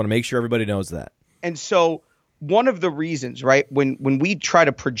audience, just want to make sure everybody knows that. And so one of the reasons, right, when we try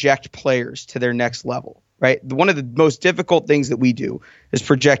to project players to their next level, right, one of the most difficult things that we do is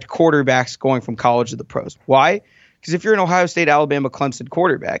project quarterbacks going from college to the pros. Why? Because if you're an Ohio State, Alabama, Clemson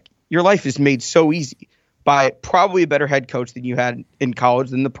quarterback, your life is made so easy by probably a better head coach than you had in college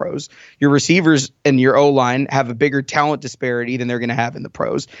than the pros. Your receivers and your O-line have a bigger talent disparity than they're going to have in the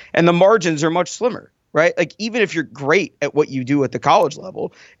pros, and the margins are much slimmer. Right? Like, even if you're great at what you do at the college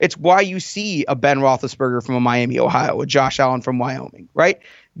level, it's why you see a Ben Roethlisberger from Miami, Ohio, a Josh Allen from Wyoming, right?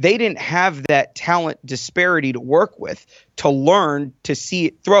 They didn't have that talent disparity to work with to learn to see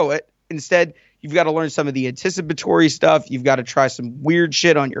it, throw it. Instead, you've got to learn some of the anticipatory stuff. You've got to try some weird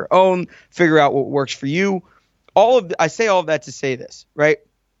shit on your own, figure out what works for you. I say all of that to say this, right?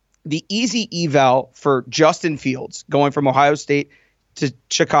 The easy eval for Justin Fields going from Ohio State to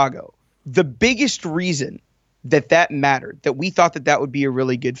Chicago, the biggest reason that mattered, that we thought that would be a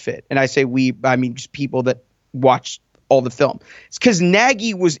really good fit, and I say we, I mean just people that watched all the film, it's because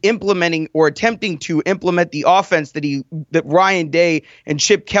Nagy was implementing or attempting to implement the offense that Ryan Day and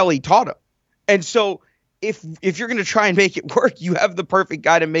Chip Kelly taught him. And so if you're going to try and make it work, you have the perfect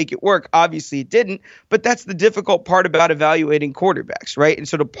guy to make it work. Obviously it didn't, but that's the difficult part about evaluating quarterbacks, right? And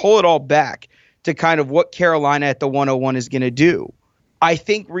so to pull it all back to kind of what Carolina at the 101 is going to do, I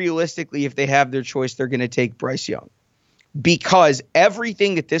think realistically, if they have their choice, they're going to take Bryce Young, because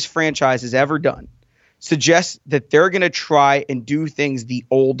everything that this franchise has ever done suggests that they're going to try and do things the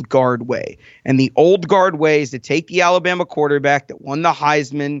old guard way. And the old guard way is to take the Alabama quarterback that won the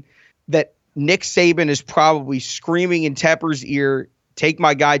Heisman, that Nick Saban is probably screaming in Tepper's ear, take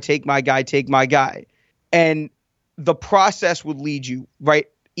my guy, take my guy, take my guy. And the process would lead you, right?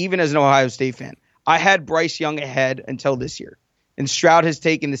 Even as an Ohio State fan, I had Bryce Young ahead until this year. And Stroud has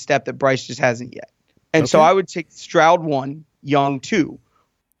taken the step that Bryce just hasn't yet. And so I would take Stroud 1, Young 2.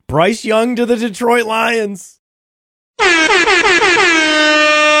 Bryce Young to the Detroit Lions.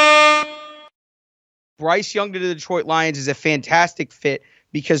 Bryce Young to the Detroit Lions is a fantastic fit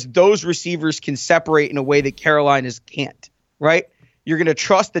because those receivers can separate in a way that Carolina's can't, right? You're going to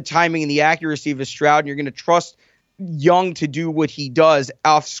trust the timing and the accuracy of Stroud, and you're going to trust Young to do what he does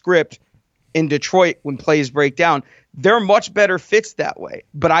off script in Detroit when plays break down. They're much better fits that way.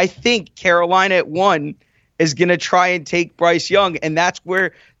 But I think Carolina at 1 is going to try and take Bryce Young, and that's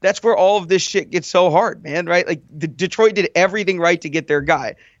where all of this shit gets so hard, man, right? Like Detroit did everything right to get their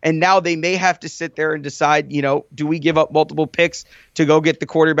guy, and now they may have to sit there and decide, do we give up multiple picks to go get the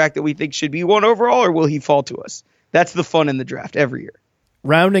quarterback that we think should be 1 overall, or will he fall to us? That's the fun in the draft every year.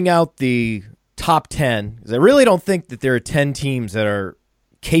 Rounding out the top 10, because I really don't think that there are 10 teams that are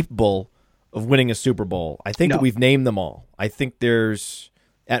capable of winning a Super Bowl. I think that we've named them all. I think there's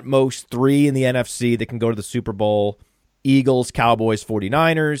at most 3 in the NFC that can go to the Super Bowl: Eagles, Cowboys,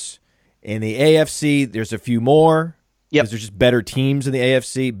 49ers. In the AFC, there's a few more. Because there's just better teams in the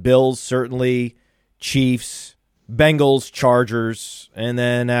AFC. Bills, certainly. Chiefs, Bengals, Chargers. And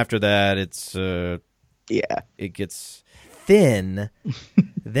then after that, it gets thin.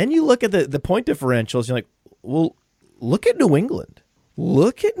 Then you look at the point differentials. You're like, well, look at New England.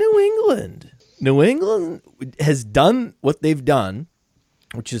 Look at New England. New England has done what they've done,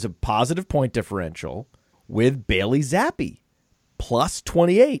 which is a positive point differential, with Bailey Zappi, plus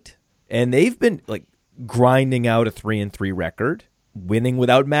 28. And they've been grinding out a 3-3 record, winning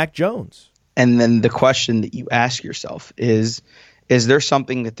without Mac Jones. And then the question that you ask yourself is there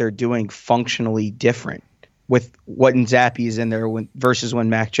something that they're doing functionally different with when Zappi is in there versus when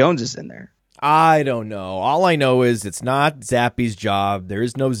Mac Jones is in there? I don't know. All I know is it's not Zappi's job. There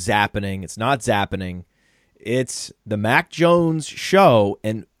is no zappening. It's not zappening. It's the Mac Jones show.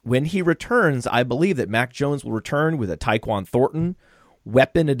 And when he returns, I believe that Mac Jones will return with a Tyquan Thornton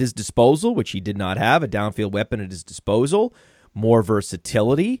weapon at his disposal, which he did not have, a downfield weapon at his disposal, more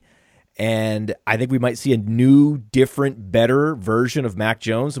versatility. And I think we might see a new, different, better version of Mac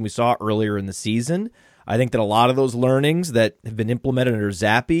Jones than we saw earlier in the season. I think that a lot of those learnings that have been implemented under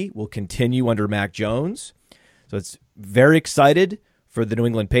Zappi will continue under Mac Jones. So it's very excited for the New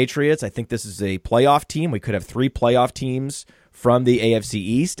England Patriots. I think this is a playoff team. We could have 3 playoff teams from the AFC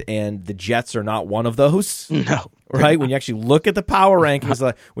East, and the Jets are not one of those. No. Right? When you actually look at the power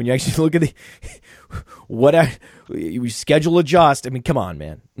rankings, when you actually look at you schedule adjust, I mean, come on,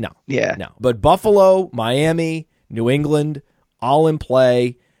 man. No. Yeah. No. But Buffalo, Miami, New England, all in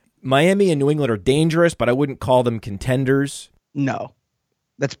play. Miami and New England are dangerous, but I wouldn't call them contenders. No.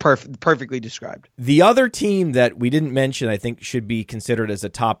 That's perfectly described. The other team that we didn't mention, I think, should be considered as a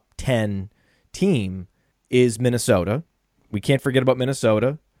top 10 team is Minnesota. We can't forget about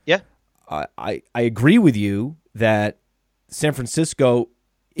Minnesota. Yeah. I agree with you that San Francisco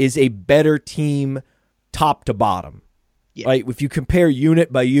is a better team top to bottom. Yeah. Right? If you compare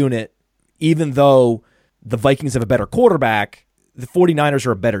unit by unit, even though the Vikings have a better quarterback, the 49ers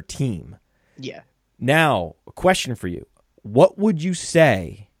are a better team. Yeah. Now, a question for you. What would you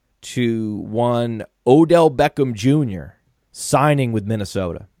say to one Odell Beckham Jr. signing with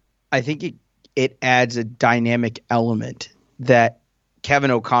Minnesota? I think it adds a dynamic element that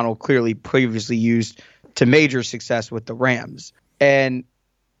Kevin O'Connell clearly previously used to major success with the Rams. And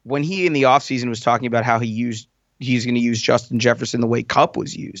when he in the offseason was talking about how he's going to use Justin Jefferson the way Kupp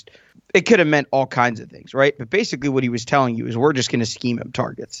was used, it could have meant all kinds of things, right? But basically what he was telling you is we're just going to scheme him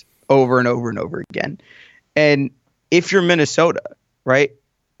targets over and over and over again. And if you're Minnesota, right,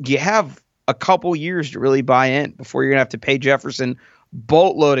 you have a couple years to really buy in before you're going to have to pay Jefferson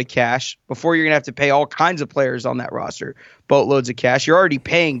boatload of cash, before you're going to have to pay all kinds of players on that roster boatloads of cash. You're already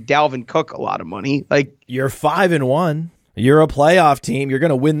paying Dalvin Cook a lot of money. Like, you're 5-1. You're a playoff team. You're going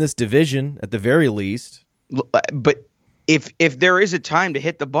to win this division at the very least. But if there is a time to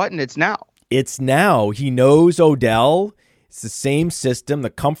hit the button, it's now. It's now. He knows Odell. It's the same system. The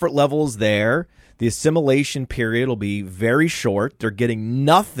comfort level is there. The assimilation period will be very short. They're getting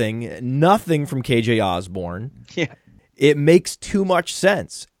nothing from KJ Osborne. Yeah. It makes too much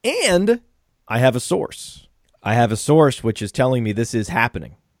sense. And I have a source. Which is telling me this is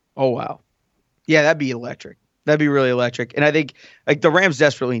happening. Oh, wow. Yeah, that'd be electric. That'd be really electric. And I think like the Rams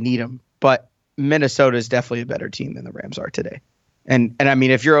desperately need him, but Minnesota is definitely a better team than the Rams are today. And I mean,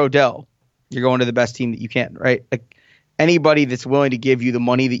 if you're Odell, you're going to the best team that you can, right? Like anybody that's willing to give you the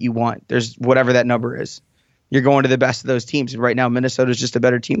money that you want, there's whatever that number is, you're going to the best of those teams. And right now, Minnesota is just a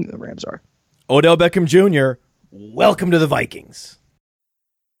better team than the Rams are. Odell Beckham Jr., welcome to the Vikings.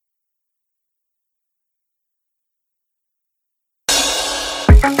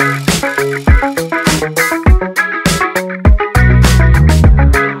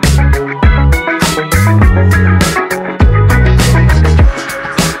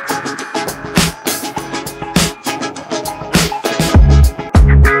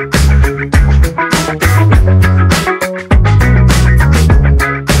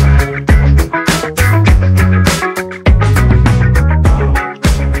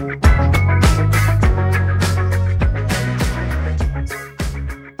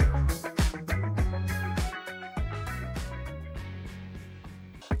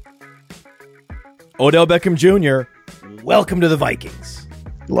 Odell Beckham Jr., welcome to the Vikings.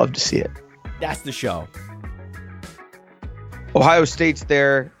 Love to see it. That's the show. Ohio State's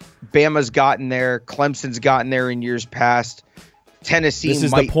there. Bama's gotten there. Clemson's gotten there in years past. Tennessee This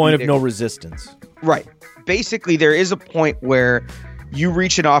is might the point be of there. no resistance. Right. Basically, there is a point where you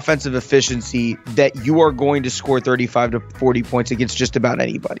reach an offensive efficiency that you are going to score 35 to 40 points against just about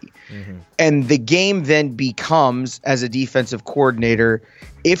anybody. Mm-hmm. And the game then becomes, as a defensive coordinator,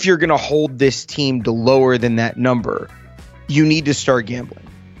 if you're going to hold this team to lower than that number, you need to start gambling.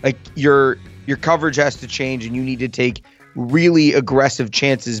 Like your coverage has to change, and you need to take really aggressive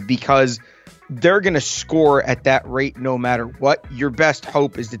chances because they're going to score at that rate no matter what. Your best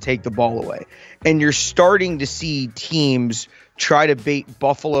hope is to take the ball away. And you're starting to see teams try to bait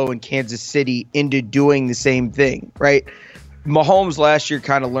Buffalo and Kansas City into doing the same thing, right? Mahomes last year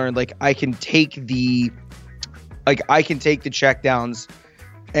kind of learned, like, I can take the checkdowns,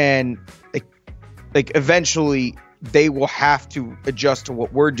 and like eventually they will have to adjust to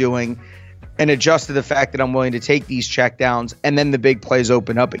what we're doing and adjust to the fact that I'm willing to take these checkdowns, and then the big plays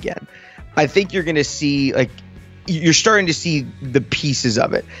open up again. I think you're going to see, like, you're starting to see the pieces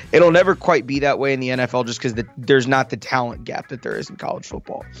of it. It'll never quite be that way in the NFL just because there's not the talent gap that there is in college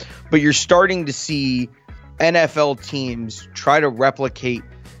football. But you're starting to see NFL teams try to replicate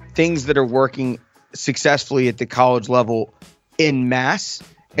things that are working successfully at the college level in mass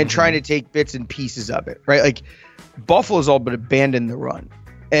and trying to take bits and pieces of it, right? Like Buffalo's all but abandoned the run,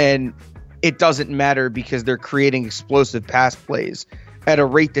 and it doesn't matter because they're creating explosive pass plays at a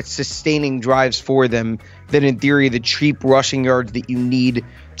rate that's sustaining drives for them, that in theory the cheap rushing yards that you need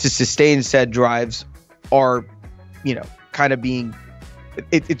to sustain said drives are, kind of being,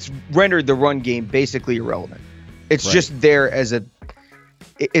 it's rendered the run game basically irrelevant. It's right. Just there as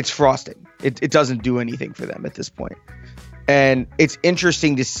it's frosting. It doesn't do anything for them at this point. And it's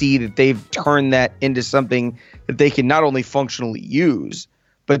interesting to see that they've turned that into something that they can not only functionally use,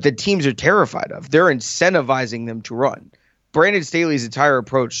 but the teams are terrified of. They're incentivizing them to run. Brandon Staley's entire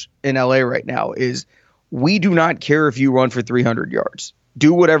approach in LA right now is, we do not care if you run for 300 yards.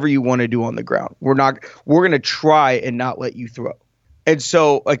 Do whatever you want to do on the ground. We're going to try and not let you throw. And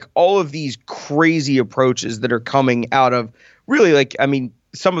so, like, all of these crazy approaches that are coming out of really, like, I mean,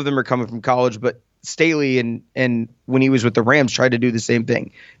 some of them are coming from college, but Staley and when he was with the Rams tried to do the same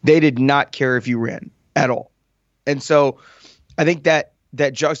thing. They did not care if you ran at all. And so I think that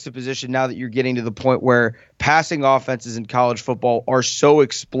juxtaposition, now that you're getting to the point where passing offenses in college football are so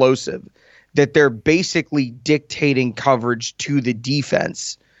explosive that they're basically dictating coverage to the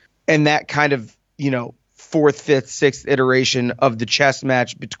defense, and that kind of, fourth, fifth, sixth iteration of the chess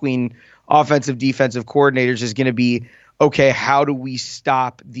match between offensive, defensive coordinators is going to be, okay, how do we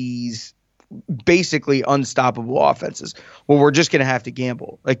stop these basically unstoppable offenses? Well, we're just going to have to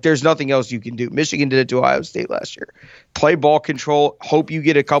gamble. Like, there's nothing else you can do. Michigan did it to Ohio State last year. Play ball control, hope you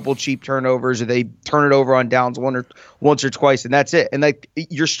get a couple cheap turnovers, or they turn it over on downs once or twice, and that's it. And like,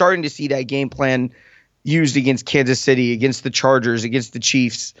 you're starting to see that game plan used against Kansas City, against the Chargers, against the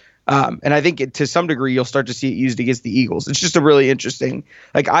Chiefs, And I think to some degree, you'll start to see it used against the Eagles. It's just a really interesting,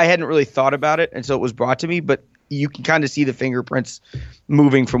 like I hadn't really thought about it until it was brought to me, but you can kind of see the fingerprints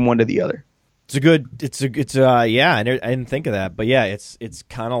moving from one to the other. Yeah, I didn't think of that, but yeah, it's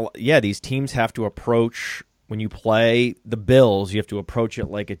kind of, these teams have to approach, when you play the Bills, you have to approach it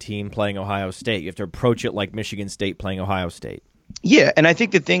like a team playing Ohio State. You have to approach it like Michigan State playing Ohio State. Yeah, and I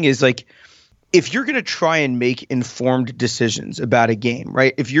think the thing is, like, if you're going to try and make informed decisions about a game,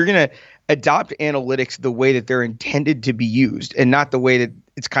 right? If you're going to adopt analytics the way that they're intended to be used and not the way that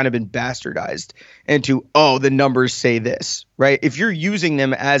it's kind of been bastardized into, oh, the numbers say this, right? If you're using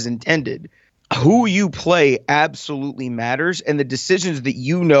them as intended, who you play absolutely matters, and the decisions that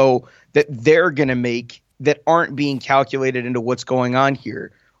you know that they're going to make that aren't being calculated into what's going on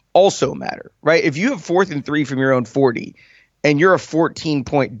here also matter, right? If you have 4th and 3 from your own 40 and you're a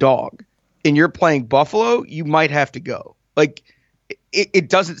 14-point dog and you're playing Buffalo, you might have to go. Like, it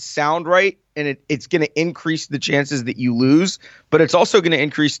doesn't sound right, and it's going to increase the chances that you lose, but it's also going to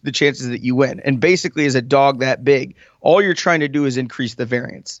increase the chances that you win. And basically, as a dog that big, all you're trying to do is increase the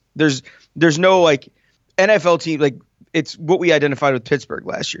variance. There's no, like, NFL team, like, it's what we identified with Pittsburgh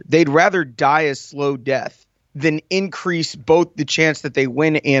last year. They'd rather die a slow death than increase both the chance that they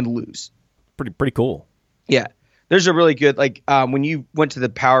win and lose. Pretty cool. Yeah. There's a really good, like, when you went to the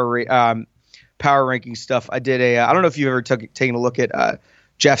power ranking stuff, I did I don't know if you've ever taken a look at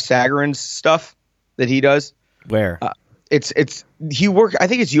Jeff Sagarin's stuff that he does. Where? I think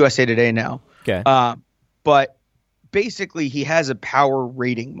it's USA Today now. Okay. But basically he has a power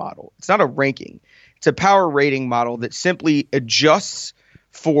rating model. It's not a ranking. It's a power rating model that simply adjusts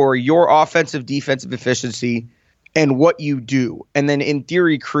for your offensive, defensive efficiency and what you do. And then in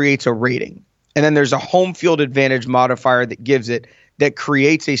theory creates a rating. And then there's a home field advantage modifier that gives it, that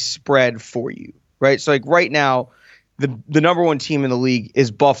creates a spread for you, right? So like right now, the number one team in the league is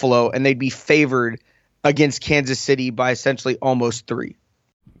Buffalo, and they'd be favored against Kansas City by essentially almost 3.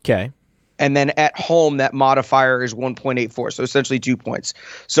 Okay. And then at home, that modifier is 1.84, so essentially 2 points.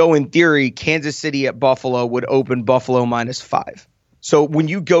 So in theory, Kansas City at Buffalo would open Buffalo -5. So when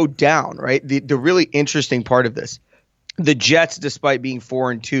you go down, right, the really interesting part of this, the Jets, despite being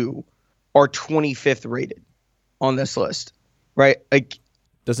 4-2, are 25th rated on this list, right? Like,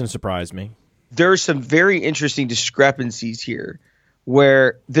 doesn't surprise me. There's some very interesting discrepancies here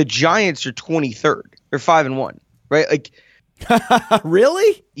where the Giants are 23rd. They're 5-1, right? Like,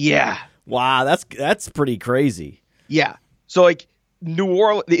 really? Yeah. Wow, that's pretty crazy. Yeah. So like New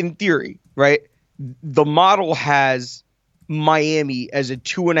Orleans, in theory, right? The model has Miami as a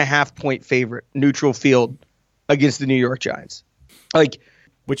 2.5 point favorite, neutral field, against the New York Giants. Like,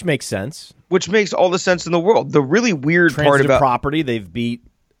 which makes sense. Which makes all the sense in the world. The really weird part about property, they've beat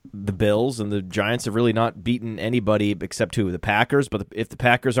the Bills, and the Giants have really not beaten anybody except who? The Packers. But if the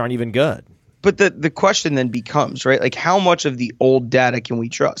Packers aren't even good. But the question then becomes, right? Like, how much of the old data can we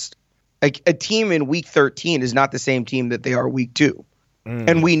trust? Like, a team in week 13 is not the same team that they are week 2.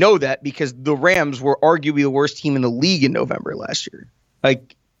 And we know that because the Rams were arguably the worst team in the league in November last year.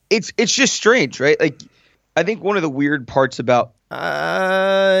 Like, it's just strange, right? Like, I think one of the weird parts about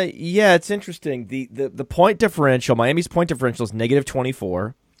yeah, it's interesting. The point differential, Miami's point differential is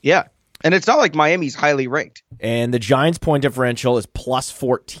 -24. Yeah. And it's not like Miami's highly ranked. And the Giants' point differential is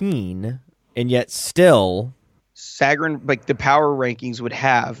 +14, and yet still Sagarin, like the power rankings would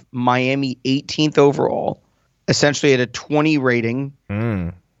have Miami 18th overall, essentially at a 20 rating,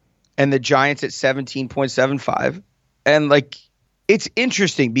 and the Giants at 17.75. And like, it's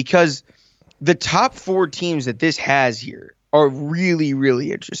interesting because the top 4 teams that this has here are really,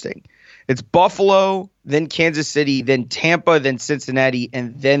 really interesting. It's Buffalo, then Kansas City, then Tampa, then Cincinnati,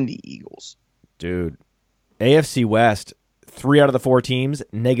 and then the Eagles. Dude, AFC West, 3 out of the 4 teams,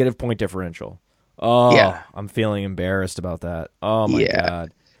 negative point differential. Oh, yeah. I'm feeling embarrassed about that. Oh, my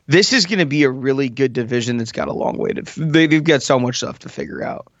God. This is going to be a really good division that's got a long way to they've got so much stuff to figure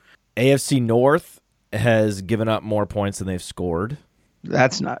out. AFC North has given up more points than they've scored.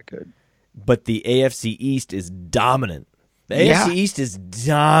 That's not good. But the AFC East is dominant. The AFC East is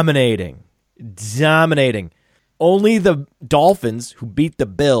dominating. Dominating. Only the Dolphins, who beat the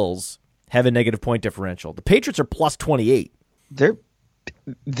Bills, have a negative point differential. The Patriots are +28.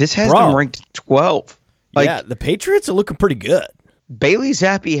 This has them ranked 12. Like, yeah, the Patriots are looking pretty good. Bailey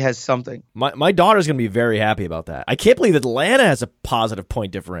Zappi has something. My daughter's going to be very happy about that. I can't believe Atlanta has a positive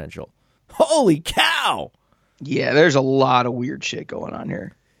point differential. Holy cow. Yeah, there's a lot of weird shit going on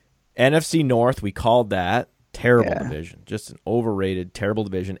here. NFC North, we called that. Terrible division. Just an overrated, terrible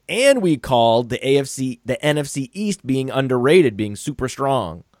division. And we called the NFC East being underrated, being super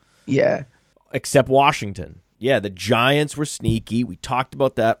strong. Yeah. Except Washington. yeah, the Giants were sneaky. We talked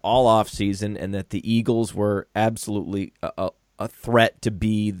about that all offseason, and that the Eagles were absolutely a threat to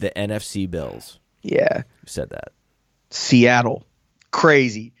be the NFC Bills. Yeah. You said that. Seattle.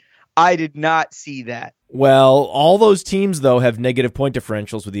 Crazy. I did not see that. Well, all those teams, though, have negative point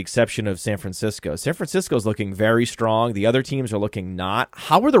differentials with the exception of San Francisco. San Francisco is looking very strong. The other teams are looking not.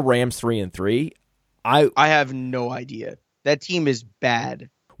 How are the Rams 3-3? I have no idea. That team is bad.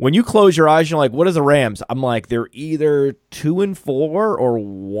 When you close your eyes, you're like, what are the Rams? I'm like, they're either 2-4 or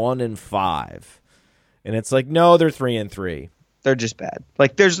 1-5. And it's like, no, they're 3-3. They're just bad.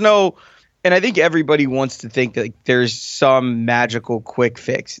 Like, there's no... And I think everybody wants to think that there's some magical quick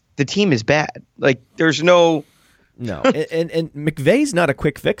fix. The team is bad. Like, there's no... No. and McVay's not a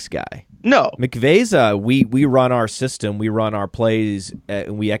quick fix guy. No. McVay's, we run our system, we run our plays,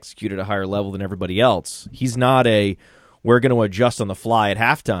 and we execute at a higher level than everybody else. He's not we're going to adjust on the fly at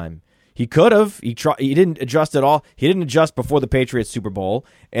halftime. He could have. He didn't adjust at all. He didn't adjust before the Patriots Super Bowl,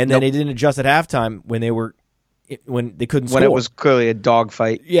 and then he didn't adjust at halftime when they couldn't score. When it was clearly a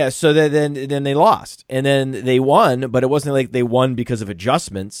dogfight. Yeah, so then they lost. And then they won, but it wasn't like they won because of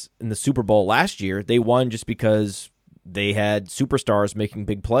adjustments in the Super Bowl last year. They won just because they had superstars making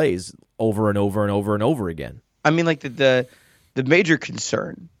big plays over and over and over and over again. I mean, like the major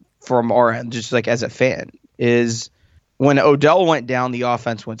concern from our end, just like as a fan, is when Odell went down, the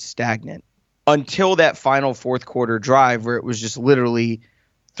offense went stagnant until that final fourth quarter drive where it was just literally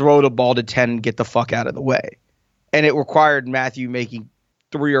throw the ball to 10 and get the fuck out of the way. And it required Matthew making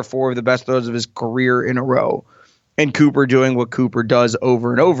 3 or 4 of the best throws of his career in a row, and Cooper doing what Cooper does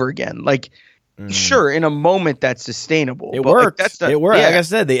over and over again. Like, sure, in a moment that's sustainable. It worked. It worked. Yeah. Like I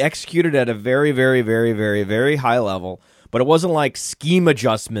said, they executed at a very, very, very, very, very high level, but it wasn't like scheme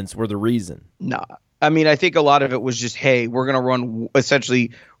adjustments were the reason. Nah. I mean, I think a lot of it was just, hey, we're going to run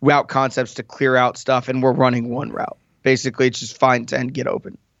essentially route concepts to clear out stuff, and we're running one route. Basically, it's just find 10, get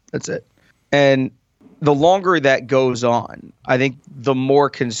open. That's it. And the longer that goes on, I think the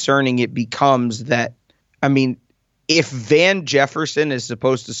more concerning it becomes that, I mean, if Van Jefferson is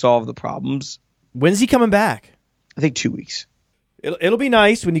supposed to solve the problems. When's he coming back? I think 2 weeks. It'll be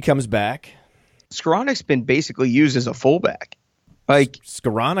nice when he comes back. Skoronek's been basically used as a fullback. Like,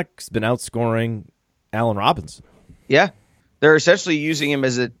 Skoronek's been outscoring Allen Robinson. Yeah. They're essentially using him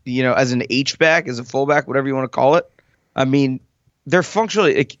as as an H-back, as a fullback, whatever you want to call it. I mean, they're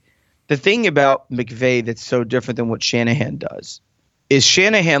functionally the thing about McVay that's so different than what Shanahan does is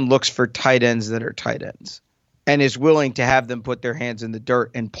Shanahan looks for tight ends that are tight ends and is willing to have them put their hands in the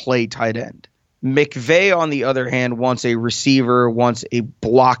dirt and play tight end. McVay, on the other hand, wants a receiver, wants a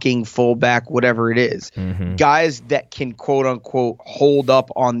blocking fullback, whatever it is. Mm-hmm. Guys that can, quote unquote, hold up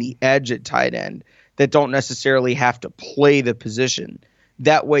on the edge at tight end that don't necessarily have to play the position.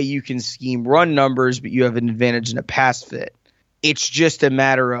 That way you can scheme run numbers, but you have an advantage in a pass fit. It's just a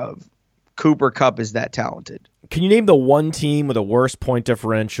matter of Cooper Kupp is that talented. Can you name the one team with a worse point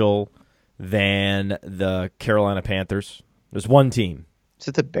differential than the Carolina Panthers? There's one team. Is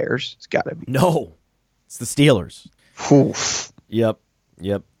it the Bears? It's got to be. No, it's the Steelers. Oof. Yep.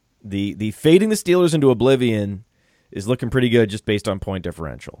 The fading the Steelers into oblivion is looking pretty good just based on point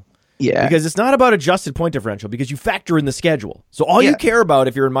differential. Yeah. Because it's not about adjusted point differential because you factor in the schedule. So all you care about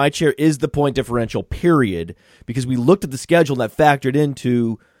if you're in my chair is the point differential, period, because we looked at the schedule that factored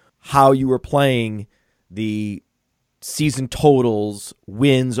into how you were playing the season totals,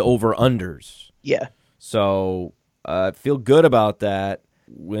 wins over unders. Yeah. So feel good about that.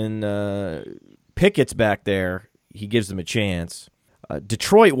 When Pickett's back there, he gives them a chance.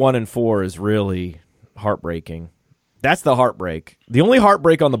 Detroit 1-4 is really heartbreaking. That's the heartbreak. The only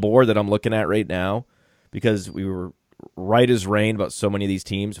heartbreak on the board that I'm looking at right now, because we were right as rain about so many of these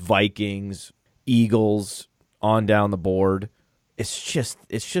teams, Vikings, Eagles, on down the board. It's just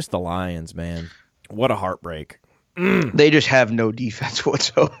the Lions, man. What a heartbreak. They just have no defense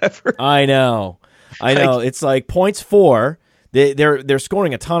whatsoever. I know. It's like points for. They're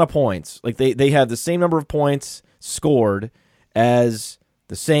scoring a ton of points. Like they have the same number of points scored as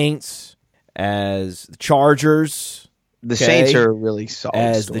the Saints, as the Chargers. The Saints are really solid.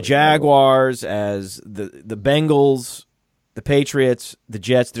 As the Jaguars, as the Bengals, the Patriots, the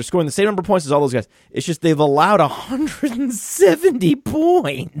Jets. They're scoring the same number of points as all those guys. It's just they've allowed 170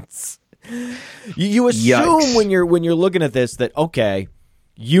 points. You assume when you're looking at this that, okay,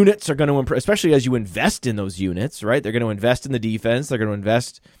 units are going to improve, especially as you invest in those units, right? They're going to invest in the defense. They're going to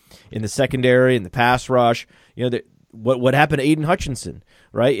invest in the secondary, in the pass rush. What happened to Aiden Hutchinson,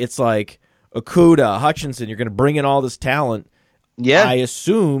 right? It's like Okudah, Hutchinson, you're going to bring in all this talent. Yeah. I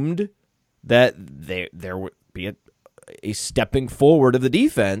assumed that there would be a stepping forward of the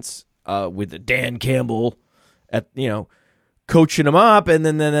defense with Dan Campbell at coaching them up, and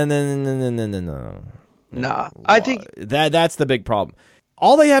then Nah, I think that's the big problem.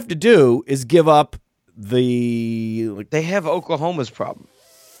 All they have to do is give up the they have Oklahoma's problem.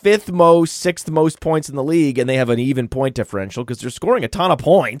 fifth most, sixth most points in the league, and they have an even point differential because they're scoring a ton of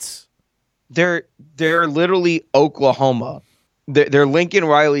points. They're literally Oklahoma. They're Lincoln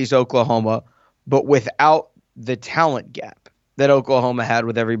Riley's Oklahoma, but without the talent gap that Oklahoma had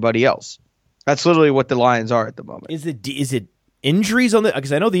with everybody else. That's literally what the Lions are at the moment. Is it injuries on the?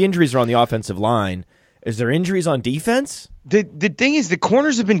 Because I know the injuries are on the offensive line. Is there injuries on defense? The thing is, the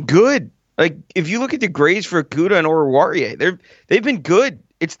corners have been good. Like, if you look at the grades for Okudah and Oruwariye, they've been good.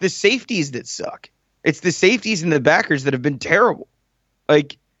 It's the safeties that suck. It's the safeties and the backers that have been terrible.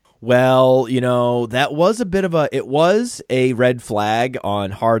 Like, well, that was it was a red flag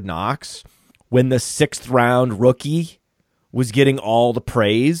on Hard Knocks when the 6th round rookie was getting all the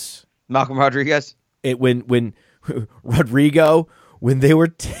praise. Malcolm Rodriguez. When Rodrigo, when they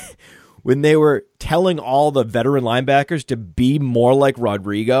were telling all the veteran linebackers to be more like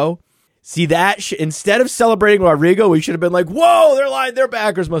Rodrigo. See that instead of celebrating Rodrigo, we should have been like, "Whoa, their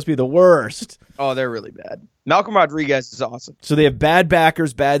backers must be the worst." Oh, they're really bad. Malcolm Rodriguez is awesome. So they have bad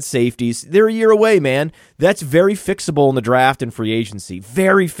backers, bad safeties. They're a year away, man. That's very fixable in the draft and free agency.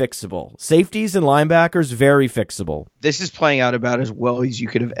 Very fixable. Safeties and linebackers, very fixable. This is playing out about as well as you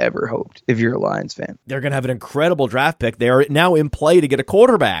could have ever hoped if you're a Lions fan. They're going to have an incredible draft pick. They are now in play to get a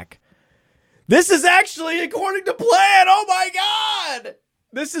quarterback. This is actually according to plan. Oh, my God.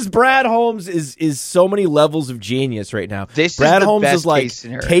 This is Brad Holmes is so many levels of genius right now. Brad Holmes is like,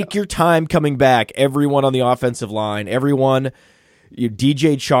 take your time coming back. Everyone on the offensive line, everyone,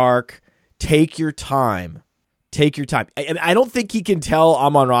 DJ Chark, take your time. Take your time. I don't think he can tell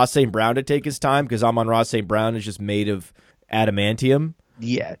Amon-Ra St. Brown to take his time because Amon-Ra St. Brown is just made of adamantium.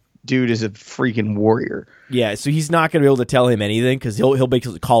 Yeah, dude is a freaking warrior. Yeah, so he's not going to be able to tell him anything because he'll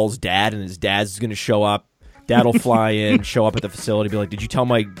basically call his dad, and his dad's going to show up. Dad will fly in, show up at the facility, be like, "Did you tell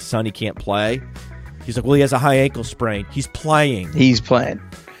my son he can't play?" He's like, "Well, he has a high ankle sprain. He's playing."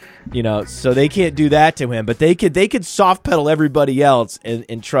 So they can't do that to him, but they could soft pedal everybody else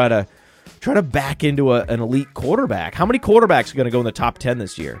and try to back into an elite quarterback. How many quarterbacks are going to go in the top 10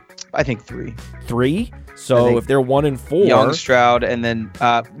 this year? I think 3. 3? So if they're 1 and 4, Young, Stroud, and then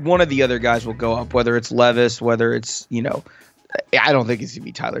one of the other guys will go up, whether it's Levis, whether it's I don't think it's going to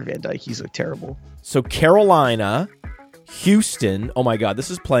be Tyler Van Dyke. He's terrible. So Carolina, Houston, oh my God, this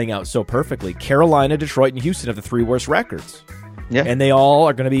is playing out so perfectly. Carolina, Detroit, and Houston have the 3 worst records. Yeah. And they all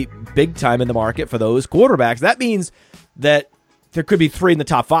are going to be big time in the market for those quarterbacks. That means that there could be 3 in the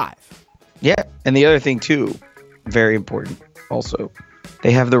top 5. Yeah. And the other thing, too, very important also,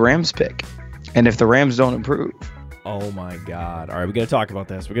 they have the Rams pick. And if the Rams don't improve. Oh my God. All right, we got to talk about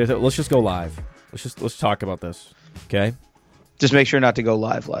this. Let's just go live. Let's talk about this. Okay? Just make sure not to go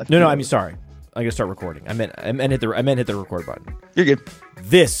live. No, I mean, sorry. I'm gonna start recording. I meant hit the record button. You're good.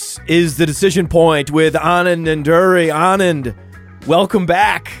 This is the Decision Point with Anand and Duri. Anand, welcome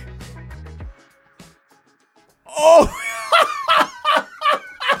back. Oh.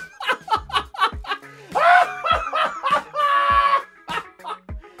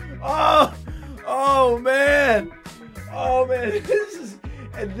 Oh man. This is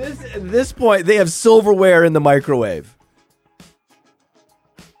at this point they have silverware in the microwave.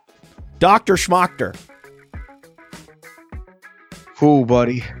 Dr. Schmachter. Ooh,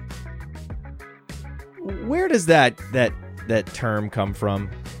 buddy. Where does that term come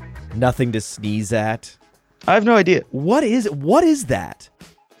from? Nothing to sneeze at. I have no idea. What is that?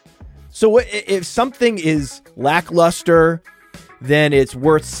 So if something is lackluster, then it's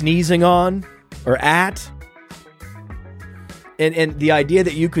worth sneezing on or at. And the idea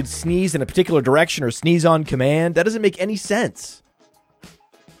that you could sneeze in a particular direction or sneeze on command, that doesn't make any sense.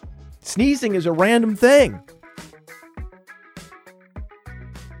 Sneezing is a random thing.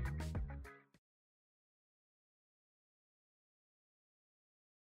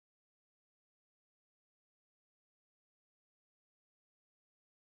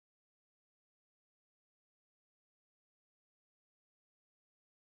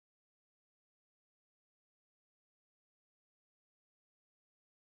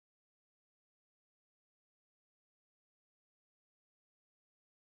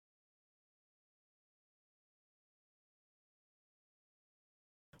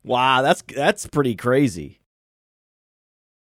 Wow, that's pretty crazy.